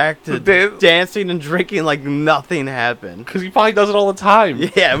goes back to dancing and drinking like nothing happened. Because he probably does it all the time.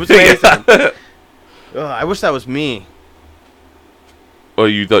 Yeah, it was amazing. I wish that was me. Oh,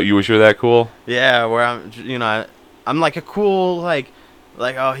 you thought you wish you were that cool? Yeah, where I'm like a cool, like,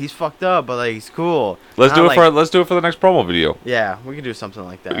 oh, he's fucked up, but, like, he's cool. Let's do it for the next promo video. Yeah, we can do something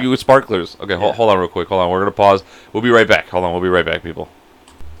like that. You with sparklers. Okay, Yeah. hold on real quick. Hold on. We're going to pause. We'll be right back. Hold on. We'll be right back, people.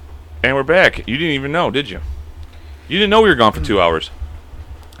 And we're back. You didn't even know, did you? You didn't know we were gone for 2 hours.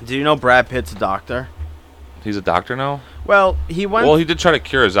 Do you know Brad Pitt's a doctor? He's a doctor now? Well, he went... Well, he did try to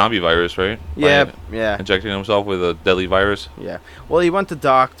cure a zombie virus, right? Yeah, yeah. Injecting himself with a deadly virus? Yeah. Well, he went to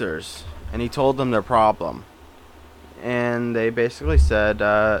doctors, and he told them their problem. And they basically said,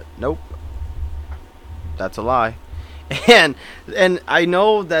 nope, that's a lie. And I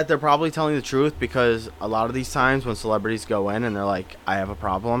know that they're probably telling the truth because a lot of these times when celebrities go in and they're like, I have a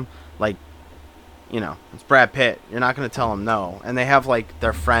problem, like, it's Brad Pitt. You're not going to tell him no. And they have, like,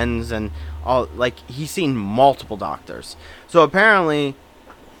 their friends and all, like, he's seen multiple doctors. So apparently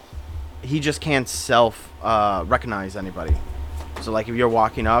he just can't recognize anybody. So, like, if you're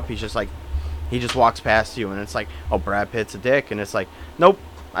walking up, he's just like, he just walks past you and it's like, oh, Brad Pitt's a dick. And it's like, nope,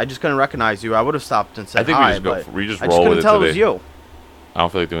 I just couldn't recognize you. I would have stopped and said hi, but we just I roll just with couldn't it tell today. it was you. I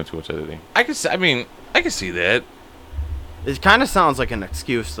don't feel like doing too much editing. I can see that. It kind of sounds like an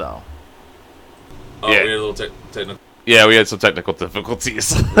excuse, though. Oh, yeah. We had a little technical. Yeah, we had some technical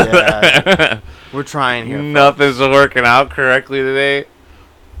difficulties. Yeah. We're trying here. Nothing's working out correctly today.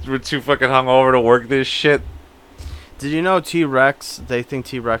 We're too fucking hungover to work this shit. Did you know T-Rex, they think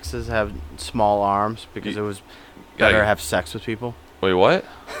T-Rexes have small arms because it was better to have sex with people? Wait, what?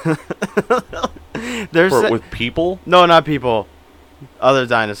 With people? No, not people. Other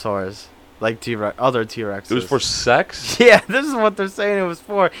dinosaurs. Like other T-Rexes. It was for sex? Yeah, this is what they're saying it was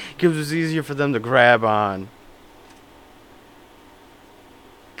for. Because it was easier for them to grab on.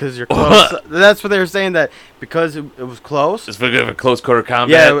 Because you're close. That's what they were saying, that because it was close. It's for close quarter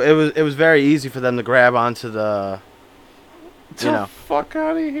combat? Yeah, it was very easy for them to grab onto the... fuck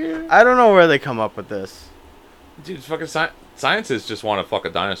out of here. I don't know where they come up with this. Dude, fucking scientists just want to fuck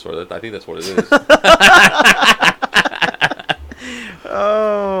a dinosaur. I think that's what it is.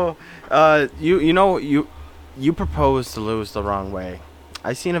 Oh... You proposed to lose the wrong way.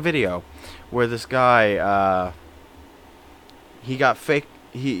 I seen a video where this guy, he got fake.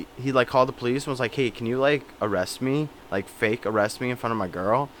 He like called the police and was like, "Hey, can you like arrest me? Like fake arrest me in front of my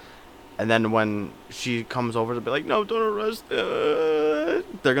girl?" And then when she comes over to be like, "No, don't arrest," they're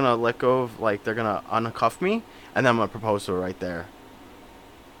gonna let go of, like, they're gonna uncuff me, and then I'm gonna propose to her right there.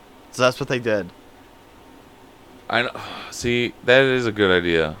 So that's what they did. I know. See, that is a good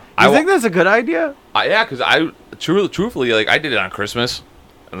idea. You think that's a good idea? Yeah, because truthfully, like, I did it on Christmas,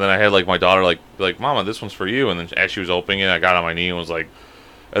 and then I had, like, my daughter, like, be like, "Mama, this one's for you," and then as she was opening it, I got on my knee and was like,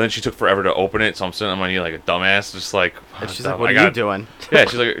 and then she took forever to open it, so I'm sitting on my knee like a dumbass, just like, and she's like, "What are you doing?" Yeah,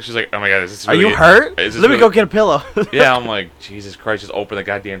 she's like, "Oh my god, is this really, are you hurt? Let me go get a pillow." Yeah, I'm like, Jesus Christ, just open the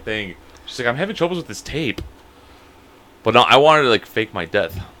goddamn thing. She's like, "I'm having troubles with this tape." But no, I wanted to, like, fake my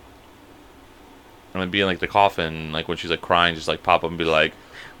death. And then be in, like, the coffin, like, when she's, like, crying, just, like, pop up and be like,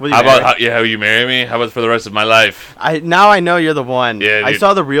 how you marry me? How about for the rest of my life? Now I know you're the one. Yeah, dude. I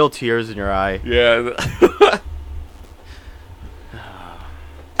saw the real tears in your eye. Yeah.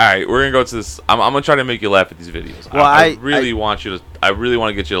 Alright, we're gonna go to this. I'm gonna try to make you laugh at these videos. Well, I really want to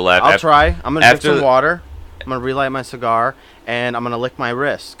get you to laugh. I'll try. I'm gonna drink some water. I'm gonna relight my cigar, and I'm gonna lick my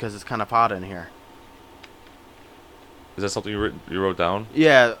wrist, because it's kind of hot in here. Is that something you wrote down?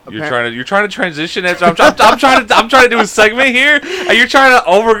 Yeah. You're trying to transition it. I'm trying to do a segment here, and you're trying to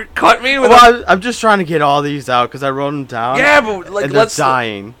overcut me. Well, I'm just trying to get all these out because I wrote them down. Yeah, but like, and they're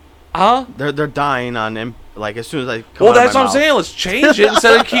dying. Huh? They're dying on like as soon as I. Well, that's what I'm saying. Let's change it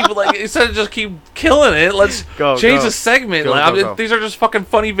instead of just keep killing it. Let's change the segment. Go. These are just fucking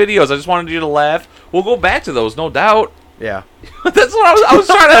funny videos. I just wanted you to laugh. We'll go back to those, no doubt. Yeah. That's what I was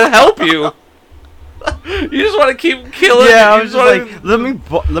trying to help you. You just want to keep killing. Yeah, I was just like, let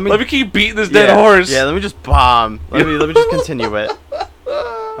me keep beating this dead horse. Yeah, let me just bomb. Let me just continue it. All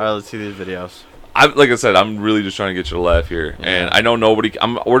right, let's see these videos. Like I said, I'm really just trying to get you to laugh here, and I know nobody.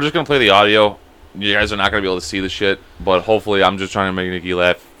 We're just gonna play the audio. You guys are not gonna be able to see the shit, but hopefully, I'm just trying to make Nikki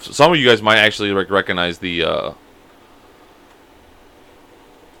laugh. Some of you guys might actually recognize the.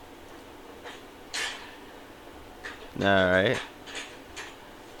 All right.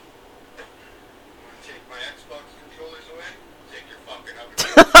 Take my Xbox controllers away. Take your fucking oven.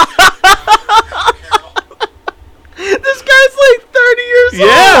 This guy's like 30 years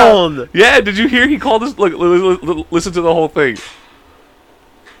old. Yeah, did you hear he called us? Look, listen to the whole thing.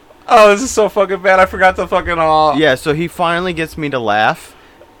 Oh, this is so fucking bad. I forgot to fucking... Yeah, so he finally gets me to laugh,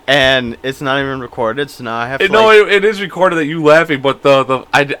 and it's not even recorded, so now I have to... No, it is recorded that you laughing, but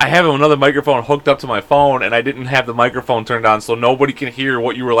I have another microphone hooked up to my phone, and I didn't have the microphone turned on, so nobody can hear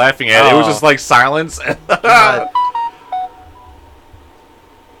what you were laughing at. It was just like silence.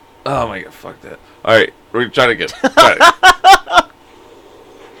 Oh my god, fuck that. Alright, we're trying to get...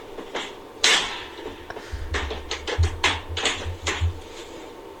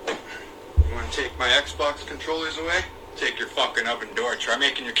 Take my Xbox controllers away. Take your fucking oven door. Try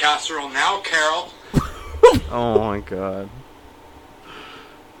making your casserole now, Carol. Oh my god.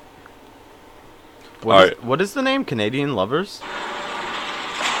 What is the name? Canadian Lovers?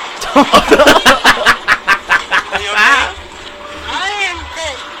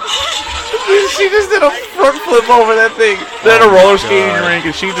 She just did a front flip over that thing. Then a roller skating rink,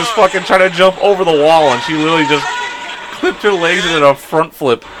 and she just fucking tried to jump over the wall, and she literally just clipped her legs and did a front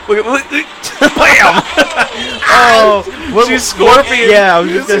flip. Look at bam! Oh, she's Scorpion. Yeah, I was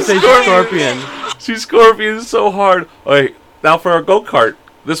just gonna say she's Scorpion. She's Scorpion so hard. Alright, now for our go-kart.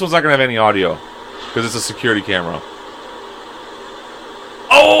 This one's not gonna have any audio because it's a security camera.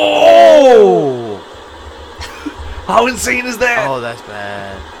 Oh! How insane is that? Oh, that's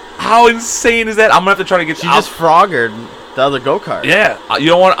bad. How insane is that? I'm gonna have to try to get. She just froggered the other go-kart. Yeah, you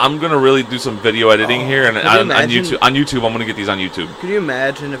know what? I'm gonna really do some video editing here, and on YouTube. On YouTube, I'm gonna get these on YouTube. Could you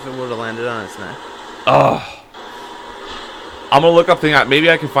imagine if it would have landed on its neck? I'm gonna look up thing. Maybe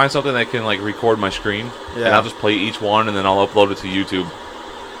I can find something that can like record my screen, and I'll just play each one, and then I'll upload it to YouTube.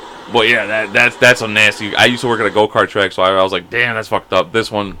 But yeah, that's a nasty. I used to work at a go-kart track, so I was like, damn, that's fucked up. This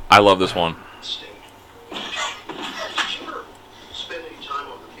one, I love this one.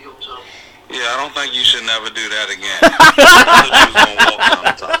 Yeah, I don't think you should never do that again. I thought you was gonna walk down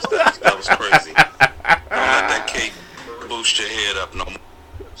the top steps. That was crazy. Don't let that cake boost your head up no more.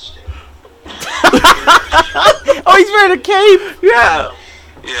 Oh, he's wearing a cape. Yeah.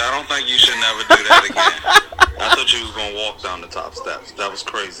 Yeah, I don't think you should never do that again. I thought you was gonna walk down the top steps. That was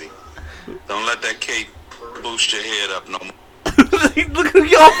crazy. Don't let that cape boost your head up no more. Look at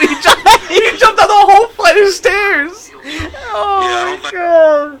y'all. He jumped down the whole flight of stairs. Oh my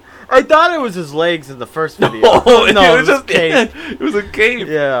god. I thought it was his legs in the first video. Oh, no, it was just cape. It was a cape.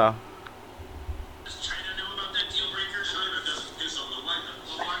 Yeah.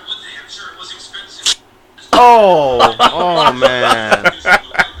 Oh man.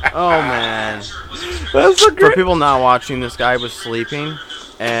 Oh man. That's a great... For people not watching, this guy was sleeping,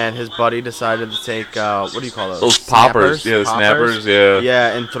 and his buddy decided to take what do you call those? Those poppers. Yeah, the snappers. Yeah.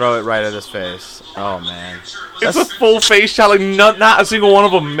 Yeah, and throw it right at his face. Oh man. It's a full face shot. Like not a single one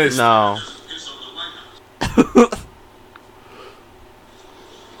of them missed. No.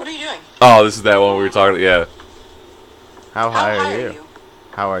 What are you doing? Oh, this is that one we were talking about. Yeah. How high are you?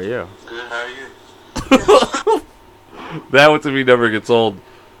 How are you? Good, how are you? That one to me never gets old.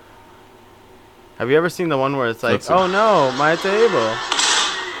 Have you ever seen the one where it's like, Let's see. oh no, my table?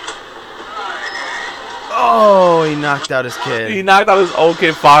 Oh, he knocked out his kid. He knocked out his old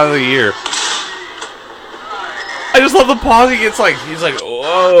kid father of the year. I just love the pause. He's like,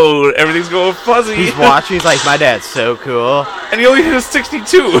 whoa, everything's going fuzzy. He's watching. He's like, my dad's so cool. And he only hit a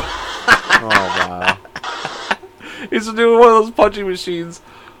 62. Oh wow. He's doing one of those punching machines.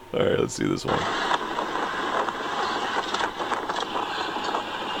 All right, let's see this one.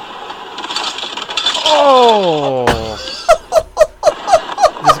 Oh.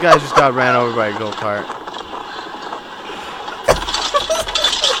 This guy just got ran over by a go-kart.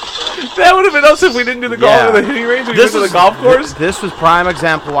 That would have been us if we didn't do the the hitting range. We went to the golf course. This was prime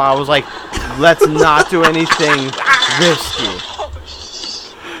example why I was like, let's not do anything risky.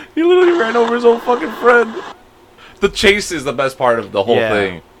 He literally ran over his own fucking friend. The chase is the best part of the whole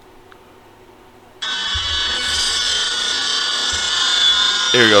thing.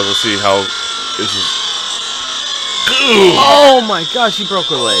 Here he goes. Let's see how this is. Oh my gosh, she broke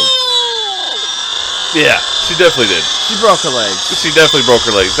her leg. Yeah, she definitely did. She broke her leg. She definitely broke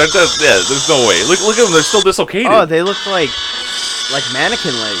her legs. There's no way. Look at them. They're still dislocated. Oh, they look like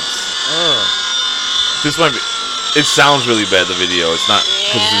mannequin legs. Oh. This might be. It sounds really bad. The video. It's not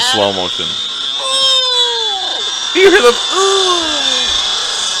because it's in slow motion. You hear them?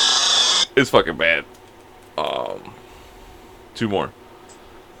 It's fucking bad. Two more.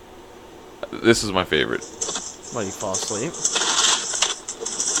 This is my favorite. What, you fall asleep?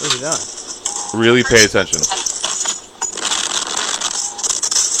 What have you done? Really pay attention.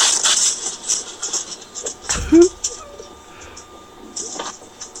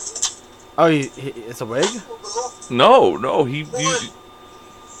 Oh, it's a wig? No,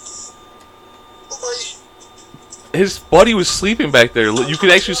 his buddy was sleeping back there. You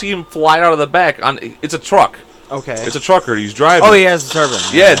could actually see him fly out of the back. It's a truck. Okay. It's a trucker. He's driving. Oh, he has a turban.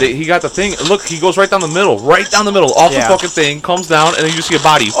 Yeah, he got the thing. Look, he goes right down the middle. Right down the middle. Off the fucking thing. Comes down, and then you just see a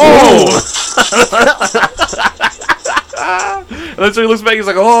body. Oh! And then so he looks back. He's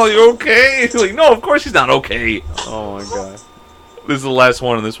like, "Oh, you okay?" He's like, "No, of course he's not okay." Oh, my God. This is the last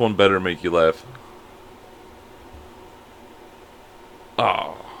one, and this one better make you laugh.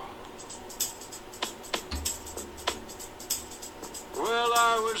 Oh. Well,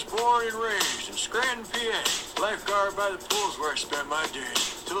 I was born and raised in Scranton, PA. Lifeguard by the pool's where I spent my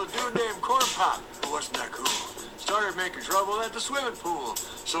days. Till a dude named Corn Pop, who wasn't that cool, started making trouble at the swimming pool.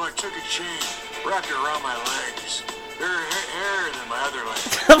 So I took a chain, wrapped it around my legs. They're hairier than my other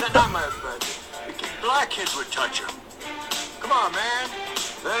legs. Not my, but black kids would touch them. Come on, man.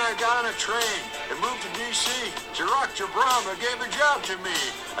 Then I got on a train and moved to D.C. Barack Obama gave a job to me.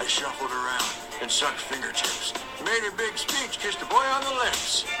 I shuffled around and sucked fingertips. Made a big speech, kissed a boy on the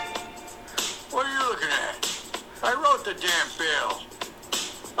lips. What are you looking at? I wrote the damn bill.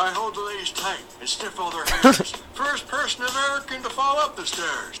 I hold the ladies tight and sniff all their hairs. First person American to fall up the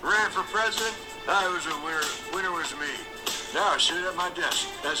stairs. Ran for president. I was a winner. Winner was me. Now I sit at my desk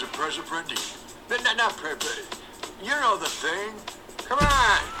as a president. Not president. You know the thing. Come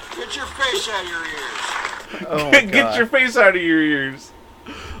on, get your face out of your ears. Oh, my God. Get your face out of your ears.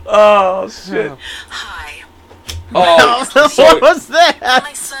 Oh, shit. Hi. Oh, What was that?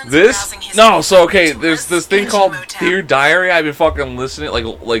 My son's this? browsing his No, so okay, phone to there's this West thing Engine called Motel. Dear Diary. I've been fucking listening,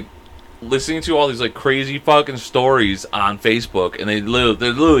 like listening to all these like crazy fucking stories on Facebook, and they're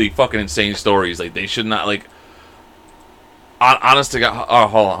literally fucking insane stories. Like they should not like. Honest to God, oh,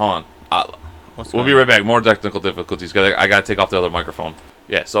 hold on. We'll be right back. More technical difficulties. I gotta take off the other microphone.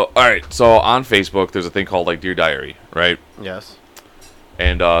 Yeah. So all right. So on Facebook, there's a thing called like Dear Diary, right? Yes.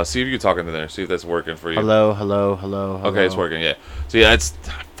 And see if you can talk into there. See if that's working for you. Hello. Okay, it's working. Yeah. So yeah, I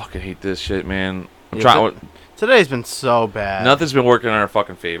fucking hate this shit, man. I'm Yeah, trying. Today's been so bad. Nothing's been working in our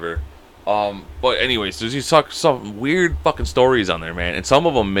fucking favor. But anyways, there's these some weird fucking stories on there, man, and some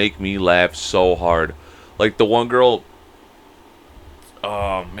of them make me laugh so hard. Like the one girl.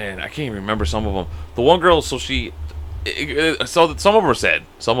 Oh man, I can't even remember some of them. The one girl, so some of them are sad.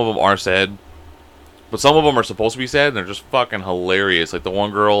 Some of them are sad. But some of them are supposed to be sad, and they're just fucking hilarious. Like the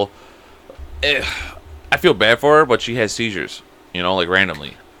one girl, I feel bad for her, but she has seizures, like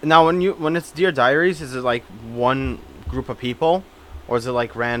randomly. Now, when it's Dear Diaries, is it like one group of people, or is it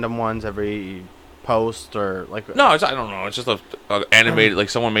like random ones every post, or like? No, I don't know. It's just a animated, like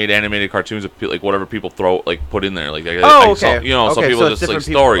someone made animated cartoons of like whatever people put in there, like okay. some Okay, people so just it's like different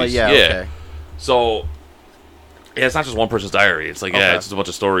people, stories, like, yeah. Okay. So, yeah, it's not just one person's diary. It's like Okay. it's just a bunch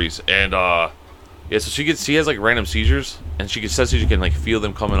of stories, and yeah. So she has like random seizures, and she says she can like feel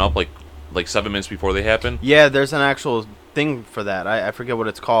them coming up like 7 minutes before they happen. Yeah, there's an actual thing for that. I forget what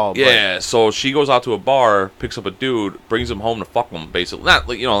it's called. Yeah, so she goes out to a bar, picks up a dude, brings him home to fuck him, basically. Not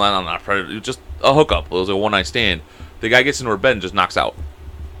like not predator, just a hookup. It was a one night stand. The guy gets into her bed and just knocks out,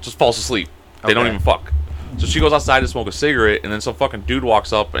 just falls asleep. They don't Okay. even fuck. So she goes outside to smoke a cigarette, and then some fucking dude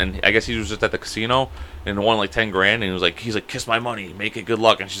walks up, and I guess he was just at the casino and won like 10 grand, and he's like, kiss my money, make it good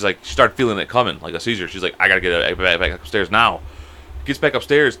luck, and she started feeling it coming, like a seizure. She's like, I gotta get back upstairs now. Gets back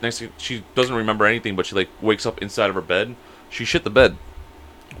upstairs. Next thing, she doesn't remember anything, but she like wakes up inside of her bed. She shit the bed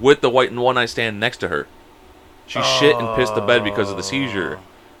with the white and one night stand next to her. She shit and pissed the bed because of the seizure.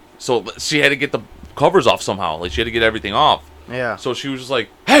 So she had to get the covers off somehow. Like she had to get everything off. Yeah. So she was just like,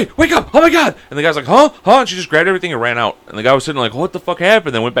 "Hey, wake up! Oh my god!" And the guy's like, "Huh? And she just grabbed everything and ran out. And the guy was sitting like, "What the fuck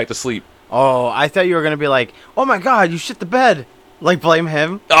happened?" Then went back to sleep. Oh, I thought you were gonna be like, "Oh my God, you shit the bed!" Like blame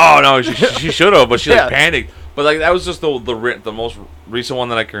him. Oh no, she should have, but she Yeah. like panicked. But like that was just the most recent one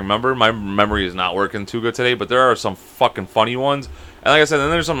that I can remember. My memory is not working too good today, but there are some fucking funny ones. And like I said, then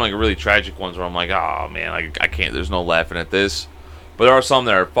there's some like really tragic ones where I'm like, oh man, I can't. There's no laughing at this. But there are some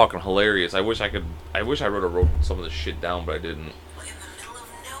that are fucking hilarious. I wish I wrote some of this shit down, but I didn't. In the middle of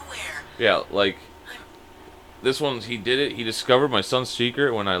nowhere. Yeah, like this one, he did it. He discovered my son's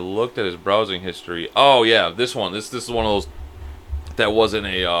secret when I looked at his browsing history. Oh yeah, this one. This is one of those that wasn't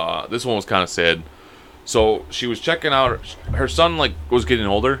a. This one was kind of sad. So she was checking out her son. Like was getting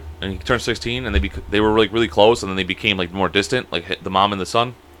older, and he turned 16, and they were like really close, and then they became like more distant, like the mom and the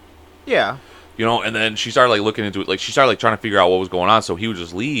son. Yeah. And then she started like looking into it, like she started like trying to figure out what was going on. So he would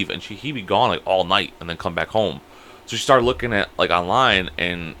just leave, and he'd be gone like all night, and then come back home. So she started looking at like online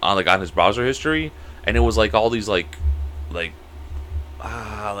and on his browser history, and it was like all these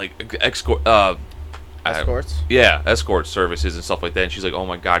Escorts? Yeah, escort services and stuff like that. And she's like, oh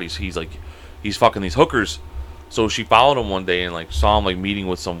my god, he's fucking these hookers. So she followed him one day and like saw him like meeting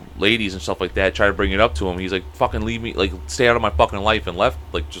with some ladies and stuff like that. Tried to bring it up to him. He's like, fucking leave me, like stay out of my fucking life, and left.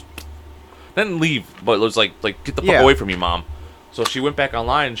 Like just didn't leave, but it was like get the fuck away from me, mom. So she went back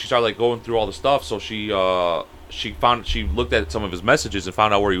online and she started like going through all the stuff. So she looked at some of his messages and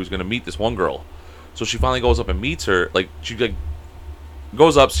found out where he was going to meet this one girl. So she finally goes up and meets her. Like she like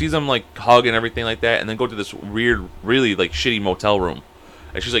goes up, sees them like hug and everything like that, and then go to this weird, really like shitty motel room.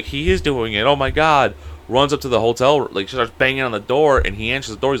 And she's like, he is doing it. Oh my god. Runs up to the hotel, like she starts banging on the door, and he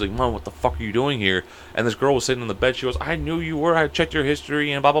answers the door. He's like, Mom, what the fuck are you doing here? And this girl was sitting on the bed. She goes, I knew you were. I checked your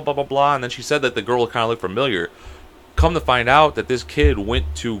history and blah, blah, blah, blah, blah. And then she said that the girl kind of looked familiar. Come to find out that this kid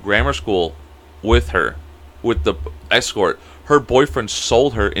went to grammar school with her, with the escort. Her boyfriend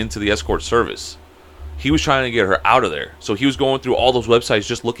sold her into the escort service. He was trying to get her out of there. So he was going through all those websites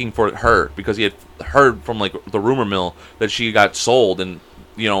just looking for her because he had heard from like the rumor mill that she got sold and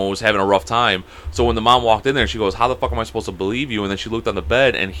was having a rough time. So when the mom walked in there, she goes, how the fuck am I supposed to believe you? And then she looked on the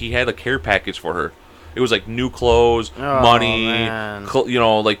bed, and he had a care package for her. It was like new clothes, money,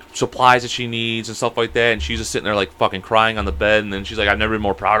 like supplies that she needs and stuff like that. And she's just sitting there like fucking crying on the bed. And then she's like, I've never been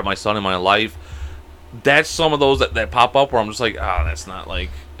more proud of my son in my life. That's some of those that pop up where I'm just like, that's not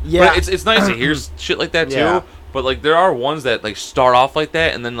like... Yeah. But it's nice to hear shit like that too. Yeah. But like there are ones that like start off like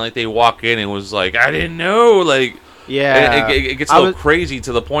that, and then like they walk in and it was like, I didn't know, like... Yeah, it gets a little crazy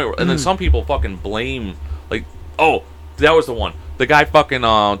to the point where, and then some people fucking blame, like, oh, that was the one. The guy fucking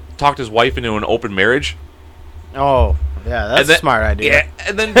talked his wife into an open marriage. Oh, yeah, that's a smart idea. Yeah,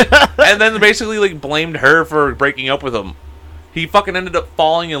 and then basically like blamed her for breaking up with him. He fucking ended up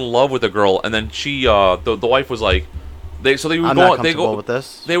falling in love with a girl, and then she, the wife was like, they would I'm go, not comfortable with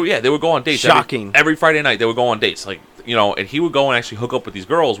this. They would go on dates. Shocking. Every Friday night they would go on dates, like. And he would go and actually hook up with these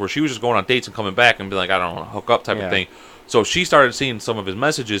girls where she was just going on dates and coming back and be like, I don't want to hook up type of thing. So she started seeing some of his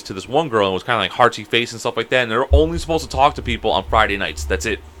messages to this one girl and was kind of like heartsy face and stuff like that. And they're only supposed to talk to people on Friday nights. That's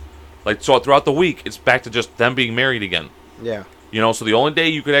it. Like, so throughout the week, it's back to just them being married again. Yeah. So the only day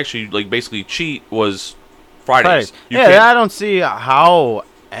you could actually, like, basically cheat was Fridays. I don't see how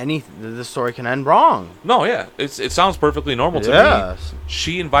this story can end wrong. No, yeah. It sounds perfectly normal to me.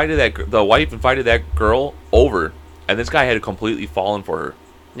 She invited the wife invited that girl over. And this guy had completely fallen for her.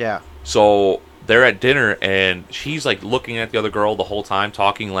 Yeah. So they're at dinner, and she's like looking at the other girl the whole time,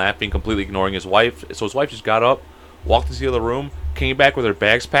 talking, laughing, completely ignoring his wife. So his wife just got up, walked into the other room, came back with her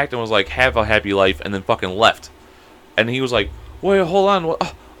bags packed, and was like, have a happy life, and then fucking left. And he was like, wait, hold on.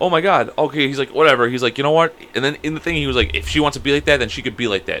 Oh my God. Okay. He's like, whatever. He's like, you know what? And then in the thing, he was like, if she wants to be like that, then she could be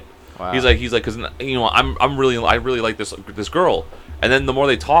like that. Wow. He's like, because I really like this girl. And then the more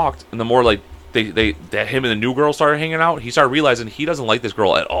they talked, and the more like, that him and the new girl started hanging out, he started realizing he doesn't like this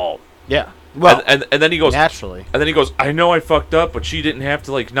girl at all. Yeah. Well, and then he goes, naturally. And then he goes, I know I fucked up, but she didn't have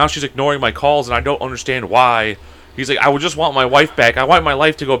to, like, now she's ignoring my calls, and I don't understand why. He's like, I would just want my wife back. I want my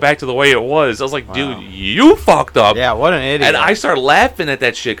life to go back to the way it was. I was like, dude, you fucked up. Yeah, what an idiot. And I started laughing at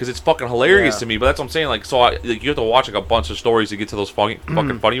that shit because it's fucking hilarious to me. But that's what I'm saying. Like, so you have to watch like a bunch of stories to get to those fucking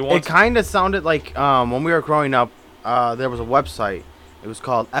funny ones. It kind of sounded like when we were growing up, there was a website. It was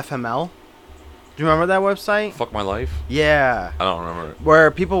called FML. Do you remember that website? Fuck My Life? Yeah. I don't remember it. Where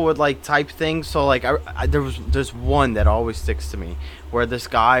people would like type things. So like there's one that always sticks to me where this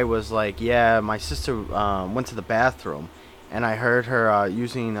guy was like, yeah, my sister went to the bathroom and I heard her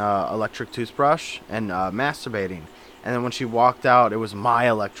using electric toothbrush and masturbating. And then when she walked out, it was my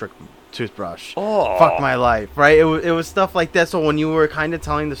electric toothbrush. Oh. Fuck my life, right? It was stuff like that. So when you were kind of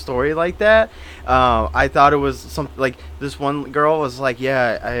telling the story like that, I thought it was something like this one girl was like,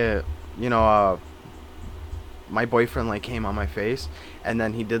 yeah, my boyfriend like came on my face, and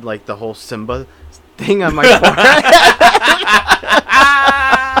then he did like the whole Simba thing on my forehead.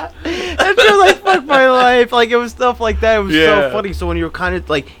 And she was like, "Fuck my life!" Like it was stuff like that. It was so funny. So when you were kind of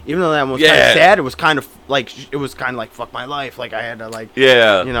like, even though that one was kind of sad, it was kind of like "fuck my life." Like I had to like,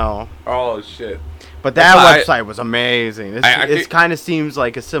 Oh shit! But that website was amazing. It kind of seems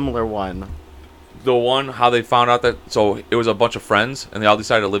like a similar one. The one how they found out that it was a bunch of friends and they all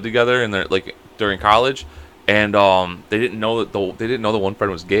decided to live together and they're like during college, and they didn't know that the one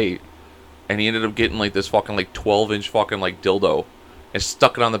friend was gay, and he ended up getting like this fucking like 12-inch fucking like dildo and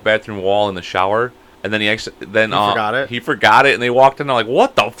stuck it on the bathroom wall in the shower, and then he forgot it. He forgot it, and they walked in and like,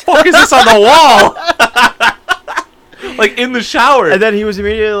 what the fuck is this on the wall? Like in the shower, and then he was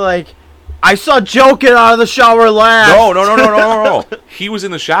immediately like, I saw Joe get out of the shower last. No. He was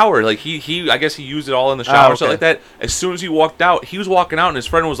in the shower. Like he I guess he used it all in the shower or something like that. As soon as he walked out, he was walking out and his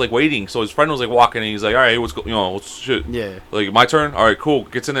friend was like waiting. So his friend was like walking and he's like, all right, what's shit? Yeah. Like, my turn? All right, cool.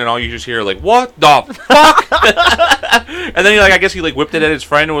 Gets in there and all you just hear like, what the fuck? And then I guess he like whipped it at his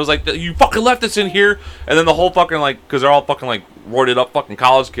friend and was like, you fucking left us in here. And then the whole fucking like, because they're all fucking like roided up fucking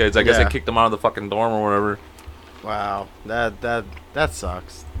college kids. I guess they kicked them out of the fucking dorm or whatever. Wow, that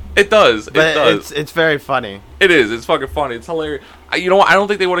sucks. It does. But it's very funny. It is. It's fucking funny. It's hilarious. You know what? I don't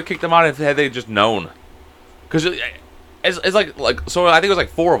think they would have kicked them out if had they just known. Because it's like so I think it was like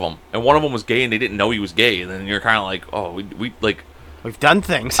 4 of them, and one of them was gay, and they didn't know he was gay, and then you're kind of like, oh, we've done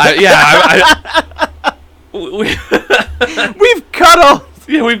things. We've cuddled.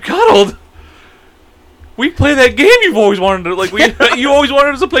 Yeah, we've cuddled. We play that game you've always wanted to you always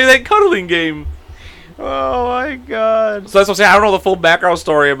wanted us to play that cuddling game. Oh my god. So that's what I'm saying. I don't know the full background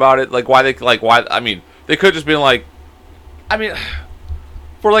story about it. I mean, they could just been like, I mean,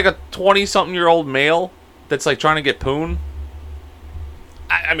 for like a 20-something-year-old male that's like trying to get poon.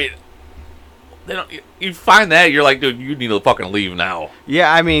 I mean, they don't. You find that you're like, dude, you need to fucking leave now.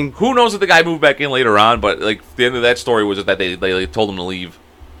 Yeah, I mean, who knows if the guy moved back in later on? But like, the end of that story was that they told him to leave,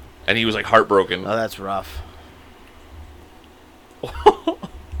 and he was like heartbroken. Oh, that's rough.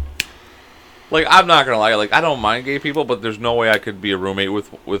 Like, I'm not gonna lie, like, I don't mind gay people, but there's no way I could be a roommate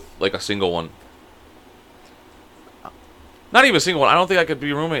with like a single one. Not even a single one. I don't think I could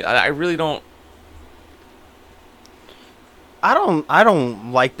be a roommate. I really don't. I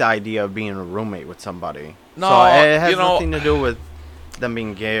don't like the idea of being a roommate with somebody. No, so it has nothing to do with them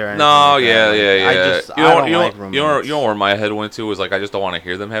being gay or anything. No, like yeah. I don't like roommates. You know where my head went to was like, I just don't want to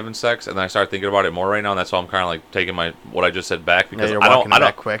hear them having sex, and then I started thinking about it more right now, and that's why I'm kind of like taking what I just said back because you're I don't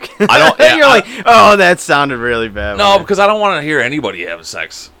back quick. I don't. Yeah, you're like, oh, that sounded really bad. No, because I don't want to hear anybody having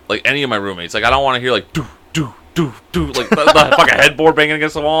sex, like any of my roommates. Like I don't want to hear like do like the fucking headboard banging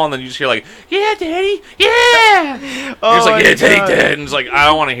against the wall, and then you just hear like, yeah, daddy, yeah. You're just like, yeah, take that, and it's like I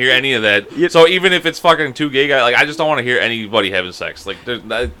don't want to hear any of that. So even if it's fucking 2 gay guys, like I just don't want to hear anybody having sex. Like that's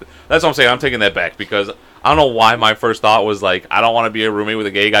what I'm saying. I'm taking that back because I don't know why my first thought was like I don't want to be a roommate with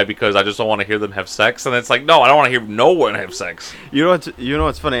a gay guy because I just don't want to hear them have sex, and it's like no, I don't want to hear no one have sex. You know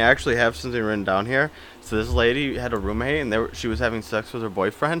what's funny? I actually have something written down here. So this lady had a roommate, and she was having sex with her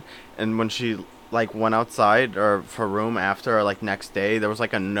boyfriend, and when she like went outside or her room after or like next day, there was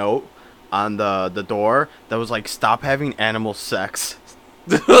like a note on the door that was like, stop having animal sex.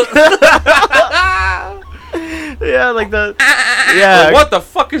 Yeah, like like, what the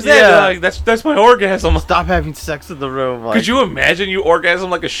fuck is that? Yeah. Like, that's my orgasm. Stop having sex in the room. Like, could you imagine you orgasm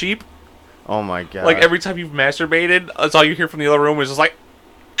like a sheep? Oh my god. Like every time you've masturbated, that's all you hear from the other room is just like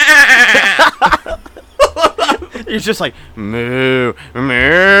you're just like moo moo.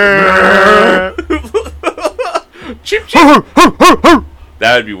 Chip, chip.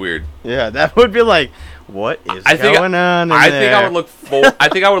 That would be weird. Yeah, that would be like, what is going on? I think I would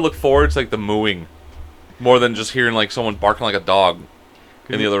look forward to like the mooing more than just hearing like someone barking like a dog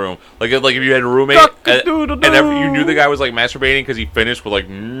in the other room. Like if you had a roommate and you knew the guy was like masturbating because he finished with like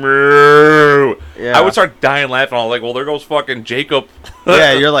moo. Yeah. I would start dying laughing. I was like, well, there goes fucking Jacob.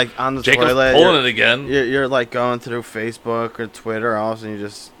 Yeah, you're like on the Jacob's toilet. Pulling it again. You're like going through Facebook or Twitter, all of a sudden you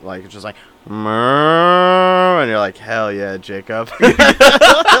just like and you're like, hell yeah, Jacob.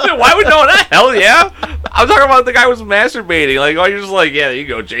 Why would no one? Hell yeah! I'm talking about the guy who was masturbating. Like, oh, you're just like, yeah, there you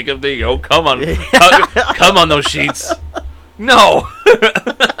go, Jacob. There you go. Come on, come on those sheets. No.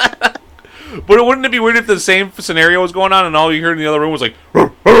 But wouldn't it be weird if the same scenario was going on and all you heard in the other room was like,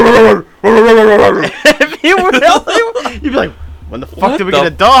 if you were, you'd be like, when the fuck did we get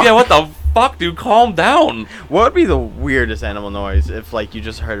a dog? Yeah, what the fuck, dude? Calm down. What would be the weirdest animal noise if, like, you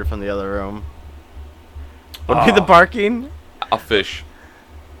just heard it from the other room? Would it be the barking? A fish.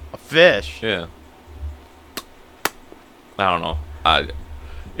 A fish? Yeah. I don't know.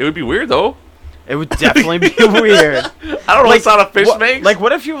 It would be weird, though. It would definitely be weird. I don't know what sound a fish makes. Like,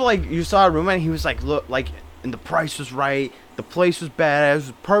 what if you saw a roommate and he was like, look, like, and the price was right, the place was badass, it was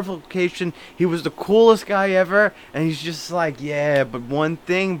a perfect location, he was the coolest guy ever, and he's just like, yeah, but one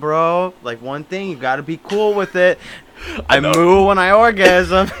thing, bro, like, one thing, you gotta be cool with it. I moo when I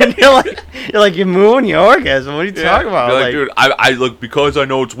orgasm, and you're like, you moo when you orgasm. What are you talking about? Like, dude, I look, because I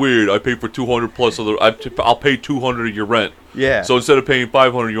know it's weird. I pay for 200 plus. I'll pay 200 of your rent. Yeah. So instead of paying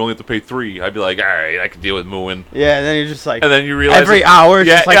 500, you only have to pay 3. I'd be like, all right, I can deal with mooing. Yeah, and then you're just like, and then you realize every hour,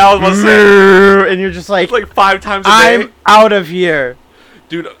 yeah, just like, I was about to say, and you're just like 5 times a day. I'm out of here,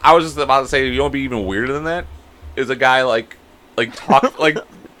 dude. I was just about to say, you know, what'd be even weirder than that is a guy like talk like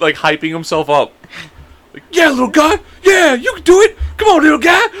hyping himself up. Like, yeah, little guy. Yeah, you can do it. Come on, little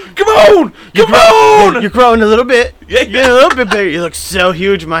guy. Come on. Come on. You're growing a little bit. Yeah, You're getting a little bit bigger. You look so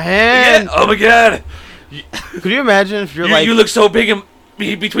huge in my hand. Yeah. Oh my god. Could you imagine if you're like... You look so big in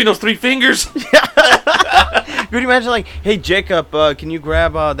between those 3 fingers. Could you imagine like, hey Jacob, can you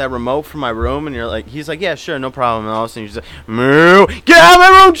grab that remote from my room? And you're like, he's like, yeah, sure, no problem. And all of a sudden you're just like, moo, get out of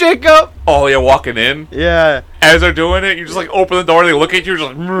my room, Jacob. Oh yeah, walking in. Yeah. As they're doing it, you just like open the door, they look at you, just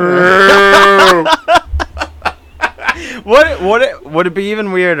like, moo. Would it be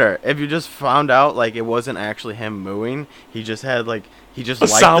even weirder if you just found out like it wasn't actually him mooing? He just had like a liked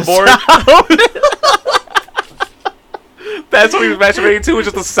soundboard. The That's what he was masturbating to, was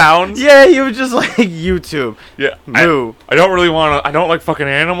just the sounds. yeah, he was just like YouTube. Yeah. Moo. I don't really want to. I don't like fucking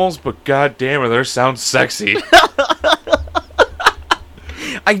animals, but god damn it, their sounds sexy.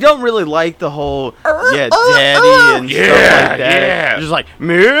 I don't really like the whole daddy and stuff like that. Yeah. Just like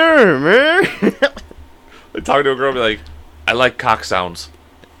moo. Talking to a girl, and be like, I like cock sounds.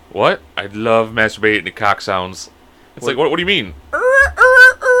 What? I love masturbating to cock sounds. It's like, what do you mean?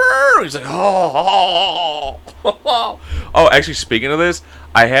 He's like, oh. Oh, actually, speaking of this,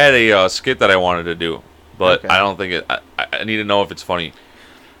 I had a skit that I wanted to do, but Okay. I don't think it. I need to know if it's funny.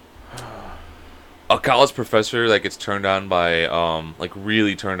 A college professor that gets turned on by, like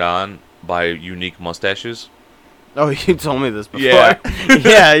really turned on by unique mustaches. Oh, you told me this before. Yeah.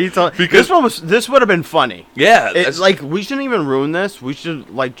 Yeah, you told. Because- This would have been funny. Yeah, It's like we shouldn't even ruin this. We should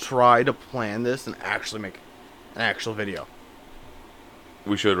like try to plan this and actually make an actual video.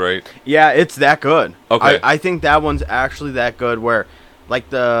 we should, right? Yeah, it's that good. Okay. I think that one's actually that good. Where like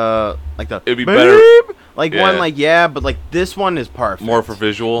the It'd be better- Like Yeah. one like yeah, but like this one is perfect. More for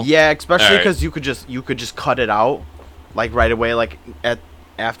visual. Yeah, especially Alright. because you could just cut it out, like right away, like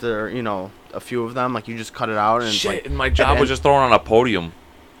after a few of them, like you just cut it out and it's Shit, like, and my job was and- just throwing on a podium.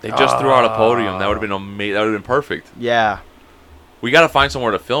 They just threw out a podium. That would have been amazing. That would have been perfect. yeah. We got to find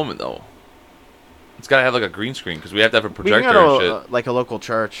somewhere to film it though. It's got to have like a green screen because we have to have a We can projector go and to shit. like a local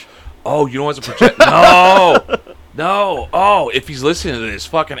church. Oh, you know what's a projector? No, no. Oh, if he's listening to this,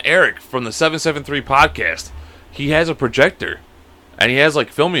 fucking Eric from the 773 podcast, he has a projector, and he has like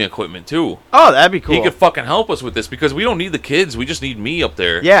filming equipment too. Oh, that'd be cool. He could fucking help us with this because we don't need the kids. We just need me up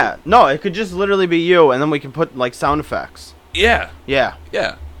there. Yeah, no, it could just literally be you, and then we can put like sound effects. Yeah. Yeah,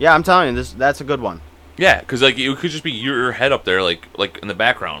 Yeah. yeah, I'm telling you, that's a good one. Yeah, because like it could just be your head up there, like in the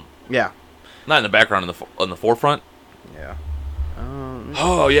background, Yeah, not in the background, in the forefront. yeah.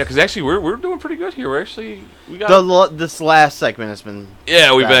 Oh yeah, because actually we're doing pretty good here. We got This last segment has been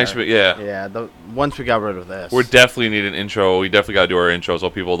yeah, we've been better. actually yeah. Yeah. Once we got rid of this, We definitely need an intro. We definitely got to do our intro so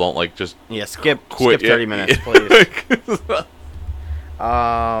people don't like just yeah. Skip quit. 30 Yeah. minutes, please.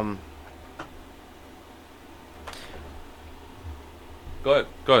 Go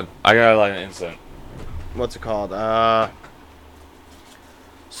ahead. I got like an instant. What's it called?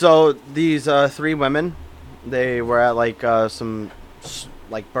 So these 3 women, they were at like some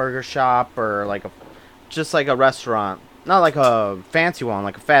like burger shop or like just like a restaurant, not like a fancy one,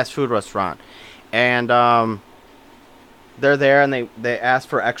 like a fast food restaurant, and they're there and they ask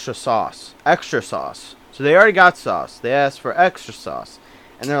for extra sauce. So they already got sauce. They asked for extra sauce,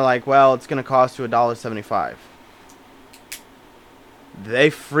 and they're like, well, it's gonna cost you $1.75. They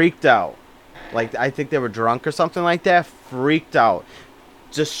freaked out. Like, I think they were drunk or something like that. Freaked out.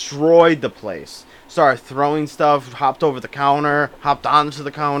 Destroyed the place. Started throwing stuff. Hopped over the counter. Hopped onto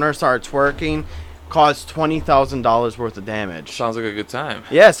the counter. Started twerking. Caused $20,000 worth of damage. Sounds like a good time.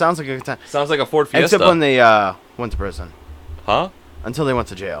 Yeah, sounds like a good time. Sounds like a Ford Fiesta. Except when they went to prison. Huh? Until they went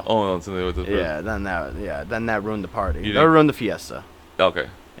to jail. Oh, no, until they went to the Yeah, then that ruined the party. You That didn't- ruined the fiesta. Okay.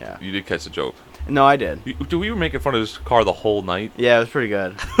 Yeah. You did catch the joke. No, I did. We were making fun of this car the whole night. Yeah, it was pretty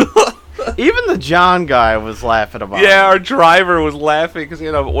good. Even the John guy was laughing about Yeah, it. our driver was laughing because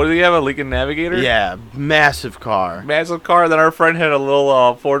what did he have, a Lincoln Navigator? Yeah, massive car. Massive car. Then our friend had a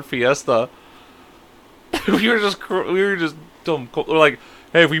little Ford Fiesta. we were just dumb. We're like,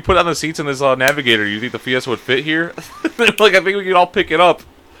 hey, if we put on the seats in this Navigator, you think the Fiesta would fit here? Like, I think we could all pick it up.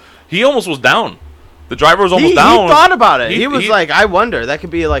 He almost was down. The driver was almost He down. thought about it. He was like, I wonder. That could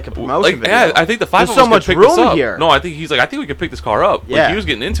be like a promotion like, video. yeah, I think the 5 There's of so us much could pick room this up. here. No, I think he's like, I think we could pick this car up. Yeah. Like, he was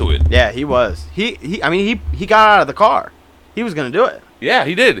getting into it. Yeah, he was. I mean, he got out of the car. He was gonna do it. Yeah,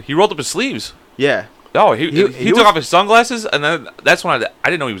 he did. He rolled up his sleeves. Yeah. Oh, he He took was- off his sunglasses, and then that's when I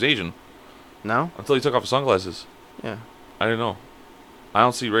didn't know he was Asian No. until he took off his sunglasses. Yeah. I didn't know. I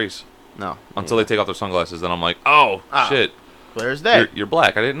don't see race No. until they take off their sunglasses. Then I'm like, oh Ah. shit, Clear as day. you're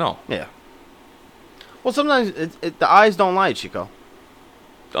black. I didn't know. Yeah. Well, sometimes the eyes don't lie, Chico.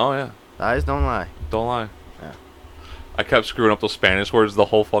 Oh yeah, The eyes don't lie. don't lie. Yeah. I kept screwing up those Spanish words the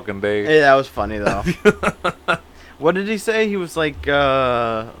whole fucking day. Hey, that was funny though. What did he say? He was like,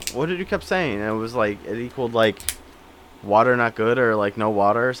 what did you kept saying? It was like, it equaled like water not good or like no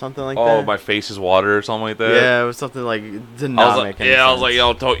water or something like that. Oh, my face is water or something like that. Yeah, it was something like, did not make any sense. I was like,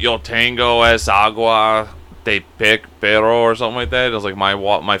 yo tengo es agua de pic pero or something like that. It was like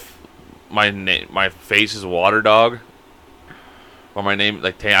my face is water, dog. Or my name,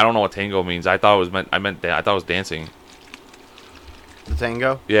 like, I don't know what tango means. I thought it was dancing. The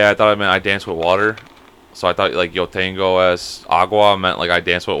tango? Yeah, I thought it meant I dance with water. So I thought, like, yo tango es agua meant, like, I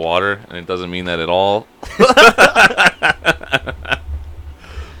dance with water. And it doesn't mean that at all.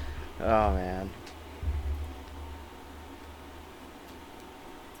 Oh, man.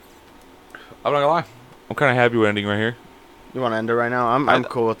 I'm not gonna lie. I'm kind of happy with ending right here. You want to end it right now? I'm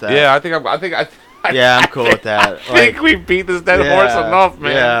cool with that. Yeah, I'm cool with that. I think we beat this dead horse enough,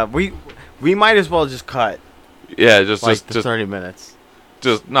 man. Yeah, we might as well just cut. Yeah, just 30 minutes.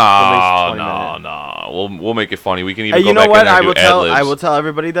 Just no. We'll make it funny. We can even. Hey, go you know back what? in there and do ad-libs. I will tell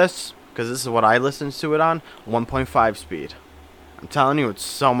everybody this because this is what I listen to it on 1.5 speed. I'm telling you, it's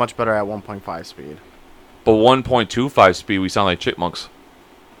so much better at 1.5 speed. But 1.25 speed, we sound like chipmunks.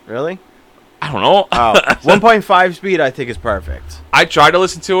 Really? I don't know. Oh, 1.5 speed, I think is perfect. I tried to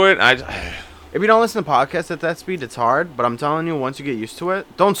listen to it. If you don't listen to podcasts at that speed, it's hard. But I'm telling you, once you get used to it,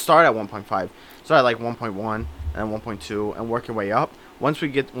 don't start at 1.5. Start at like 1.1 and 1.2 and work your way up. Once you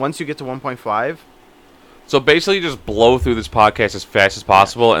get to 1.5. So basically, just blow through this podcast as fast as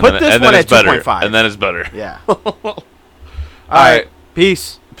possible, and Put this then one it's at better. 2.5. And then it's better. Yeah. All right.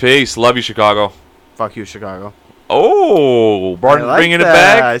 Peace. Peace. Love you, Chicago. Fuck you, Chicago. Oh, Barton bringing it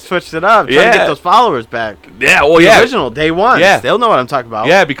that. back. I switched it up. Trying to get those followers back. Yeah, well, the yeah. original, day one. Yeah. They'll know what I'm talking about.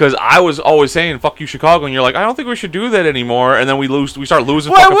 Yeah, because I was always saying, fuck you, Chicago, and you're like, I don't think we should do that anymore, and then we start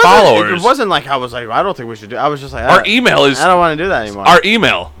losing fucking followers. It wasn't like I was like, I don't think we should do it. I was just like, our email is... I don't want to do that anymore. Our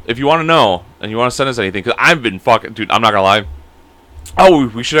email, if you want to know, and you want to send us anything, because I've been fucking... Dude, I'm not going to lie. Oh,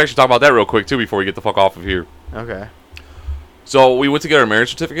 we should actually talk about that real quick, too, before we get the fuck off of here. Okay. So, we went to get our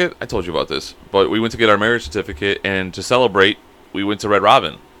marriage certificate. I told you about this. But we went to get our marriage certificate, and to celebrate, we went to Red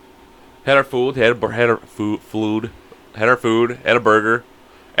Robin. Had our food, had a burger.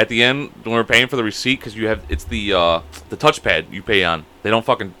 At the end, when we were paying for the receipt, because it's the touchpad you pay on. They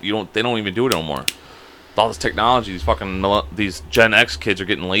don't even do it no more. With all this technology, these Gen X kids are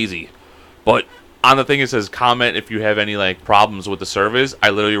getting lazy. But on the thing it says comment if you have any like problems with the service. I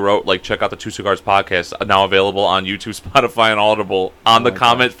literally wrote like check out the Two Cigars podcast, now available on YouTube, Spotify, and Audible on the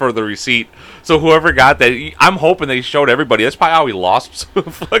comment for the receipt. So whoever got that, I'm hoping they showed everybody. That's probably how we lost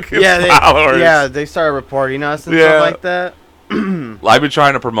fucking followers. They started reporting us and stuff like that. I've been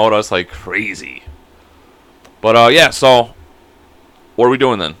trying to promote us like crazy. But so what are we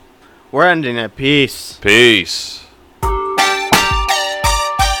doing then? We're ending it. Peace. Peace.